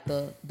 Mormons, like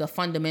the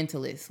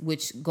fundamentalists,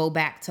 which go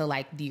back to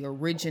like the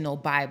original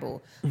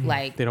Bible.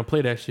 Like they don't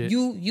play that shit.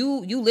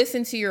 you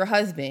listen to your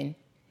husband.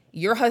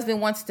 Your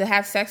husband wants to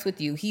have sex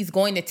with you. He's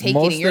going to take it,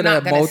 Most and you're of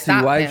not that going to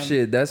stop multi-wife him.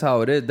 shit, that's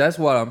how it is. That's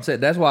what I'm saying.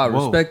 That's why I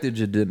Whoa. respected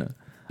Jadina.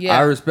 Yeah.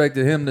 I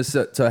respected him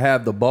to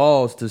have the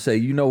balls to say,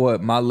 you know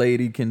what, my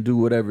lady can do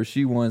whatever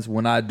she wants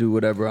when I do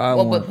whatever I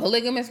Well, want. but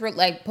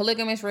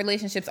polygamous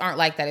relationships aren't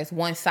like that. It's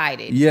one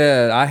sided.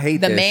 Yeah, I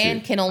hate The that man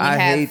shit. can only I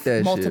have hate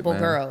that multiple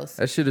shit, man. girls.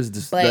 That shit is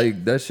just But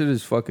like that shit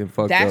is fucking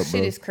fucked That up, shit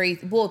bro. is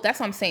crazy. Well,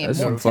 that's what I'm saying. That's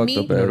More, some to fucked me,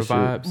 up You know ass the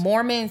shit. vibes.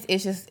 Mormons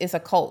it's a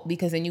cult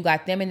because then you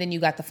got them and then you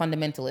got the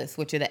fundamentalists,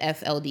 which are the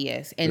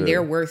FLDS, and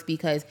they're worse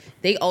because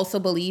they also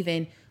believe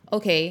in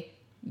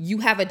you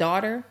have a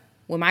daughter.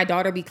 When my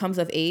daughter becomes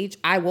of age,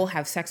 I will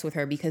have sex with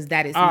her because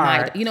that is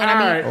my. right, You know what I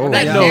mean? all right.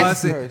 Like Yeah,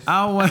 that's-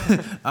 I don't want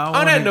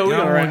that note, we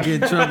to alright.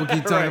 get in trouble.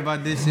 Keep talking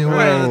about this shit. What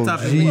Right. other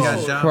topic we got,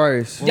 Jesus John?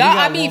 Christ. Well, y'all, we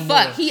got I mean, one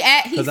fuck. more. He 'Cause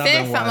I've said been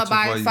something watching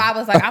about for it, you. so I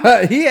was like, I'm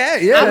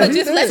Yeah. I'ma he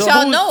just did. let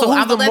y'all know. who's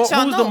I'ma the let y'all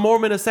who's know. the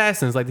Mormon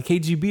assassins? Like the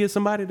KGB or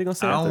somebody? They gonna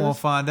say I after don't want this?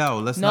 to find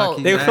out. Let's No, not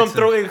keep They gonna come asking.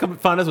 throw. They come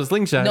find us with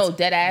slingshots. No,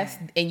 dead ass.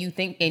 And you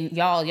think, and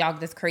y'all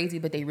that's crazy,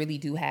 but they really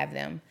do have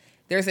them.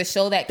 There's a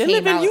show that They came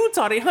live in out.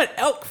 Utah. They hunt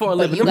elk for a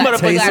living. you Them got-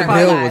 motherfuckers you gotta Taysom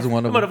Hill realize- was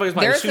one of them them. motherfuckers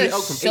might There's shoot a an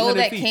elk from show 800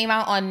 that feet. came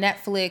out on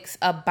Netflix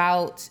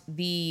about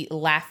the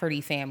Lafferty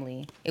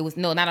family. It was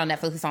not on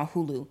Netflix. It's on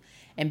Hulu.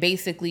 And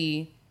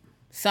basically,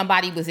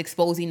 somebody was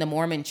exposing the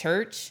Mormon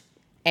Church,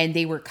 and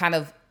they were kind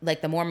of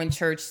like the Mormon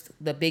Church.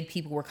 The big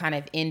people were kind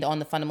of in on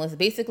the fundamentalists.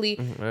 Basically,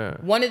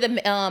 one of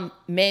the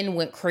men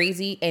went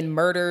crazy and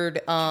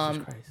murdered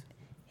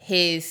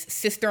his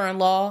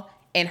sister-in-law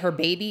and her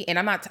baby. And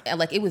I'm not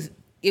like it was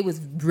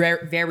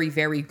very,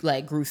 very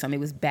like gruesome. It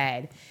was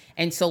bad.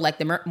 And so like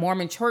the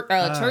Mormon church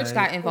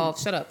got involved.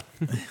 Shut up.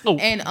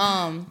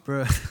 And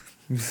Bro.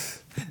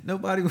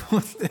 Nobody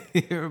wants to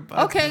hear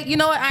about okay, you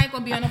know what? I ain't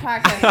gonna be on the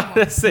podcast anymore.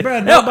 That's it.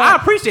 Bruh, No, nobody- I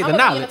appreciate the I'm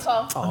gonna be in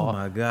knowledge. a call. Oh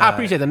my God. I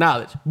appreciate the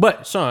knowledge.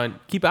 But Sean,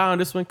 keep an eye on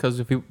this one because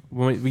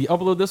when we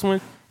upload this one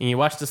and you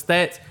watch the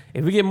stats,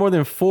 if we get more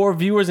than 4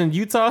 viewers in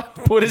Utah,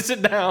 put this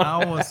shit down. I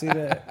don't want to see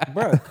that.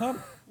 Bro,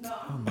 come.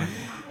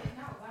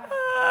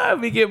 If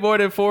we get more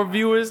than 4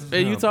 viewers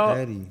in Utah,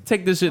 petty.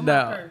 take this shit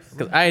down.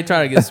 Cause I ain't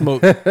trying to get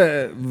smoked.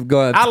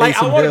 Going I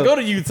want to go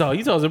to Utah.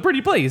 Utah's a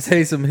pretty place.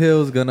 Taysom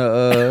Hill's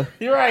gonna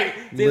You're right.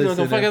 They're gonna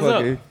listen fuck and us up.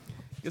 fucking-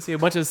 You see a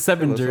bunch of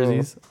 7 Kill us all.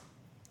 jerseys.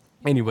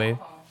 Anyway,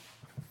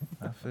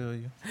 I feel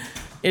you.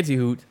 Itchy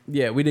Hoot.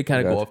 Yeah, we did kind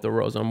of Gotcha. go off the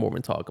rails on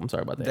Mormon talk. I'm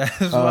sorry about that.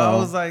 That's why I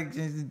was like,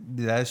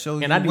 that shows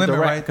you And I need women to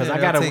right rap because there. I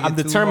They'll gotta. take I'm it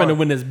too determined to hard.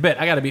 win this bet.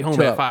 I gotta be home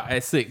Chuck.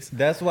 at 6.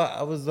 That's why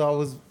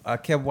I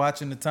kept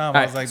watching the time. All I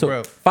right, was like, so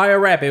bro. fire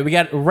rapid. We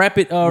got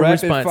rapid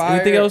response. fire.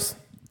 Anything else?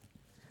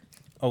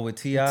 Oh, with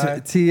T.I.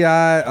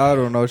 T.I. I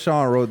don't know.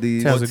 Sean wrote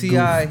these. Sounds Well, a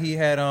T.I. he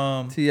had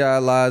T.I.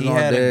 lies he on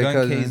had a dead gun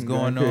cousin. case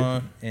going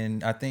on,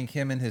 and I think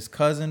him and his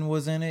cousin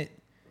was in it,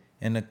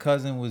 and the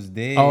cousin was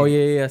dead. Oh,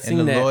 yeah, I seen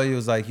And the that. lawyer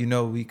was like,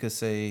 we could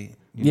say,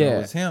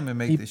 it's him and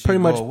make He the shit pretty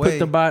go much away.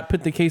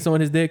 put the case on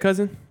his dead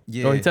cousin.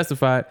 Yeah. Or he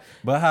testified.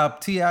 But how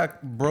T.I.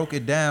 broke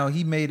it down,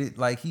 he made it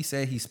like he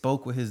said he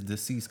spoke with his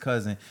deceased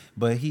cousin,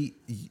 but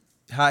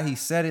how he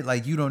said it,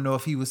 like you don't know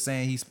if he was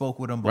saying he spoke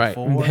with him Right,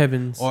 before, in the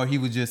heavens. or he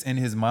was just in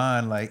his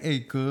mind like,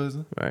 "Hey,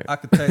 cousin, Right. I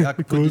could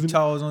put the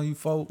charge on you,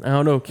 folk." I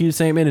don't know. Keep the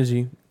same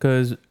energy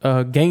because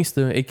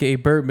Gangsta, aka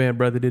Birdman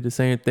brother, did the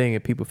same thing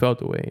and people felt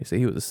the way. They said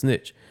he was a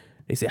snitch.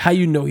 They said, "How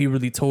you know he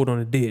really told on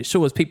the dead?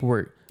 Show us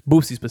paperwork."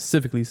 Boosie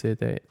specifically said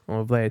that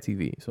on Vlad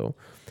TV. So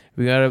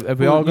we gotta. If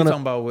we all You gonna.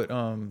 talking about with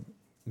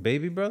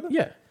baby brother?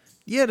 Yeah.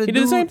 Yeah, He did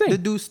the same thing. The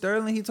dude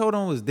Sterling, he told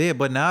him was dead,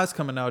 but now it's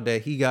coming out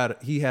that he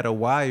had a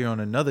wire on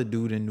another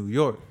dude in New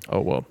York. Oh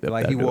well.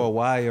 Like he wore a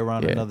wire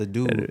around another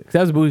dude.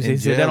 That's Boosie. in He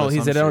said that jail or don't. He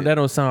some said that don't, shit. that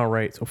don't sound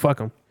right. So fuck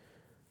him.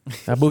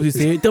 Now Boosie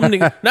said them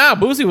niggas. Nah,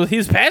 Boosie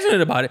was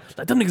passionate about it.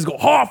 Like them niggas go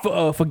hard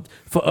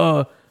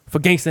for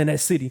gangsta in that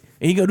city,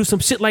 and he gonna do some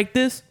shit like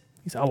this.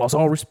 He said I lost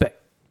all respect.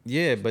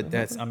 Yeah, but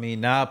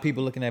now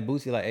people looking at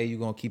Boosie like, hey, you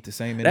gonna keep the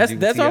same energy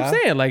That's with what I'm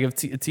T.I.? saying. Like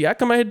if T.I.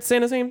 come out here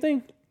saying the same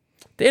thing,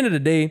 at the end of the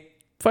day,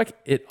 fuck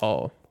it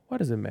all. Why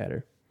does it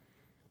matter?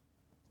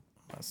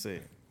 I say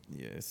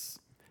yes.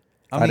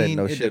 I didn't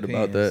know shit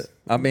about that.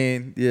 I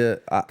mean, yeah.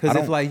 Because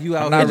if like you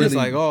out I'm here not just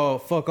really- like, oh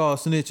fuck all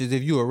snitches.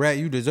 If you a rat,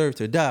 you deserve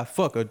to die.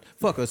 Fuck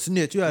a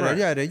snitch. Yada Right.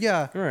 yada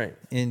yada.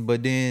 Right.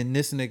 But then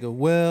this nigga,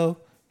 well,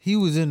 he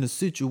was in the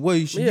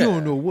situation. Yeah. You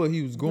don't know what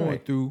he was going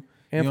Right. through.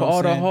 And You for know all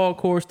what the I'm saying?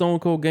 hardcore Stone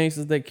Cold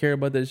gangsters that care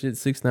about that shit,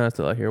 6ix9ine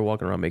still out here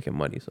walking around making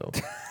money. So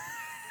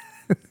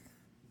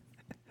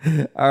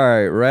All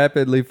right,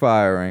 rapidly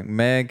firing.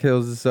 Man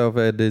kills himself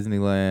at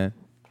Disneyland.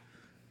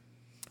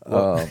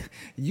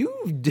 You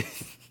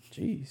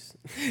jeez.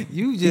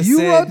 you just You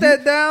said, wrote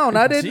that down.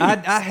 I didn't.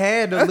 I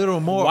had a little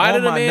more Why on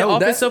did a my man note. off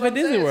That's himself at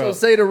Disney So World?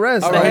 say the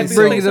rest. All I right, was so-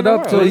 bringing it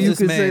up so so was you this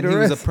can man, say the he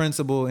was rest. a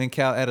principal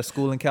at a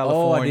school in Oh, I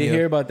California. did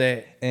hear about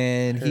that.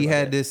 And he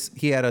had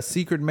he had a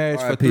secret marriage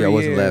for RIP, 3 years. I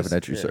wasn't laughing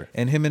at you, sir.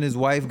 And him and his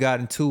wife got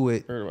into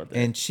it. Heard about that.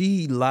 And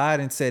she lied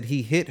and said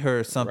he hit her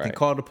or something, Right.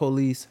 called the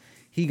police.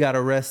 He got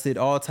arrested,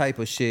 all type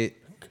of shit.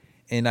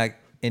 And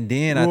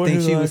then I Ruined think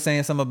his she life. was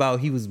saying something about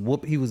he was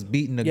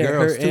beating the Yeah,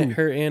 girls too.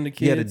 her and the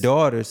kids. Yeah, the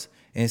daughters.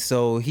 And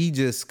so he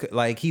just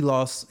like he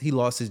lost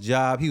his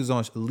job. He was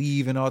on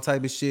leave and all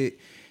type of shit.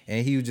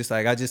 And he was just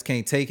like, I just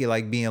can't take it,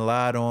 like being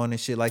lied on and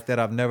shit like that.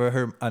 I never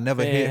hit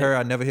Man. her.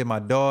 I never hit my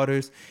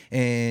daughters.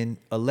 And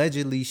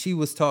allegedly, she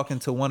was talking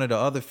to one of the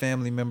other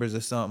family members or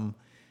something.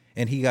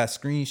 And he got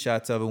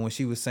screenshots of it when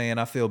she was saying,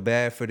 I feel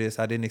bad for this.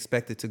 I didn't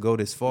expect it to go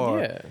this far.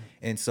 Yeah.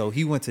 And so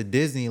he went to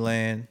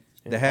Disneyland,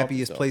 And the off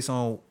happiest himself. place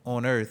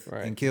on earth,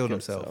 Right, and killed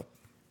himself.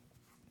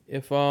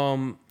 If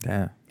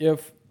Damn.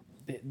 if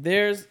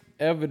there's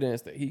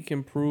evidence that he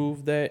can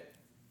prove that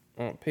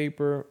on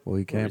paper, Well,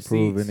 he or can't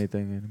prove receipts,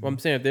 anything anymore. Well, I'm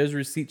saying if there's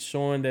receipts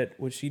showing that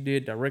what she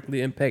did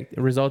directly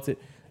resulted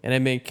in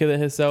that man killing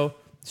himself,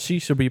 she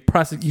should be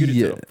prosecuted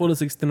Yeah. to the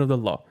fullest extent of the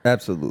law.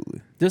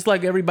 Absolutely. Just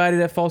like everybody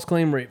that false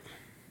claim rape.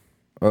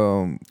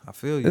 I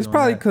feel you. It's on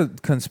probably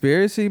that.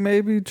 conspiracy,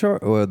 maybe.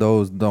 Or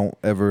those don't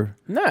ever.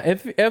 Nah,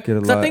 if a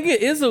 'cause I lot. think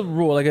it is a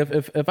rule. Like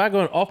if I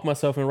go off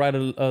myself and write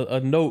a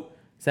note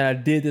saying I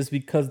did this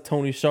because of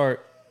Tony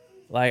Sharp,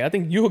 like I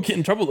think you'll get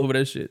in trouble over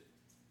that shit.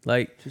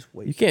 Like Just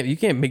wait. you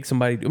can't make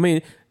somebody. I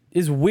mean,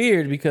 it's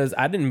weird because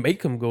I didn't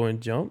make him go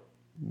and jump,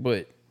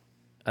 but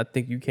I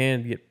think you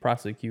can get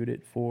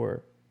prosecuted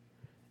for,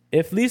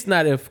 at least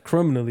not if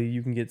criminally,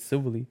 you can get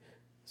civilly.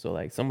 So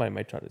like somebody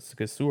might try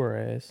to sue her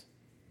ass,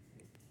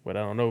 but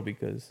I don't know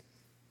because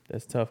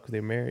that's tough because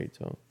they're married.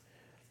 So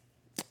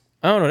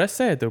I don't know. That's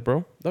sad though,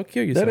 bro. Don't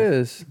kill yourself. That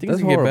is. Things That's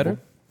can get horrible.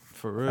 better.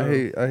 For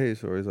real. I hate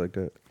stories like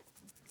that.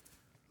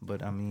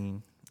 But I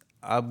mean,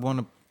 I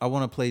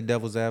wanna play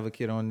devil's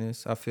advocate on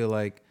this. I feel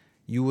like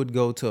you would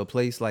go to a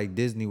place like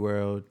Disney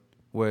World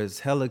where it's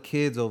hella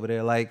kids over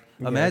there. Like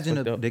Yeah, imagine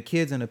fucked up. the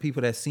kids and the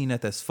people that's seen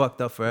that's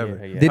fucked up forever.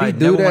 Yeah, yeah. Did he Like,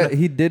 do never that? wanna-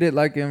 He did it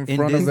like in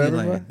front of Disneyland.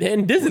 everybody.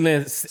 In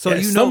Disneyland, So so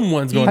you know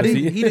someone's going to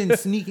see it. he didn't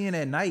sneak in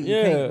at night. You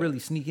Yeah. can't really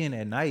sneak in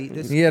at night.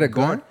 This He had a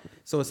gun. gun?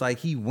 So it's like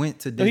he went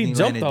to Oh, he Disneyland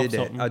jumped and off did that.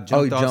 something. Jumped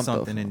Oh, he off jumped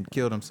something off. and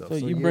killed himself. So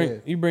So you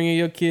yeah. bringing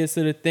your kids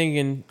to the thing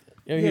and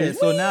Yeah,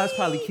 so now it's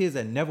probably kids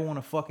that never want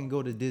to fucking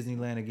go to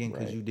Disneyland again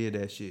because Right. you did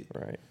that shit.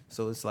 right.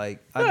 So it's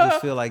like I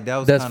just feel like that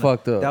was That's kinda,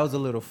 fucked up. That was a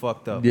little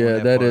fucked up. Yeah,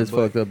 on that part, is but-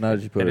 fucked up. Now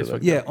that you put That it is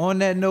like fucked Yeah, on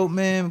that note,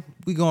 man,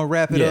 we gonna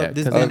wrap it Yeah, up.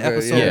 This has 'cause- been Okay,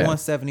 episode yeah.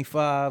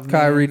 175.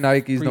 Kyrie man.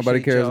 Nikes. Nobody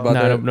Appreciate cares y'all. about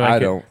that. I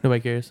don't. Nobody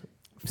cares.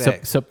 Facts.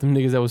 Except them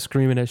niggas that was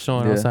screaming at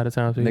Sean Yeah. outside of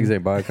town. Niggas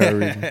ain't buy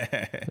Kyrie.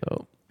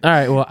 So, all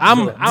right, well,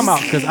 I'm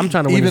out because I'm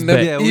trying to win Even this them,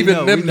 bet. Yeah, we even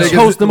know, them we know. niggas.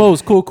 Host the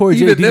most cool Corey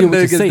J. Even You them did what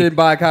you niggas say. didn't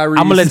buy Kyrie.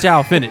 I'm gonna let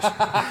y'all finish. All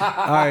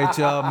right,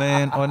 y'all,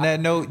 man. On that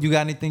note, you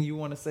got anything you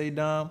want to say,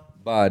 Dom?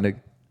 Bye, nigga.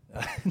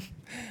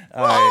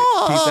 All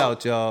right, peace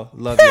out, y'all.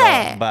 Love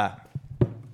y'all. Bye.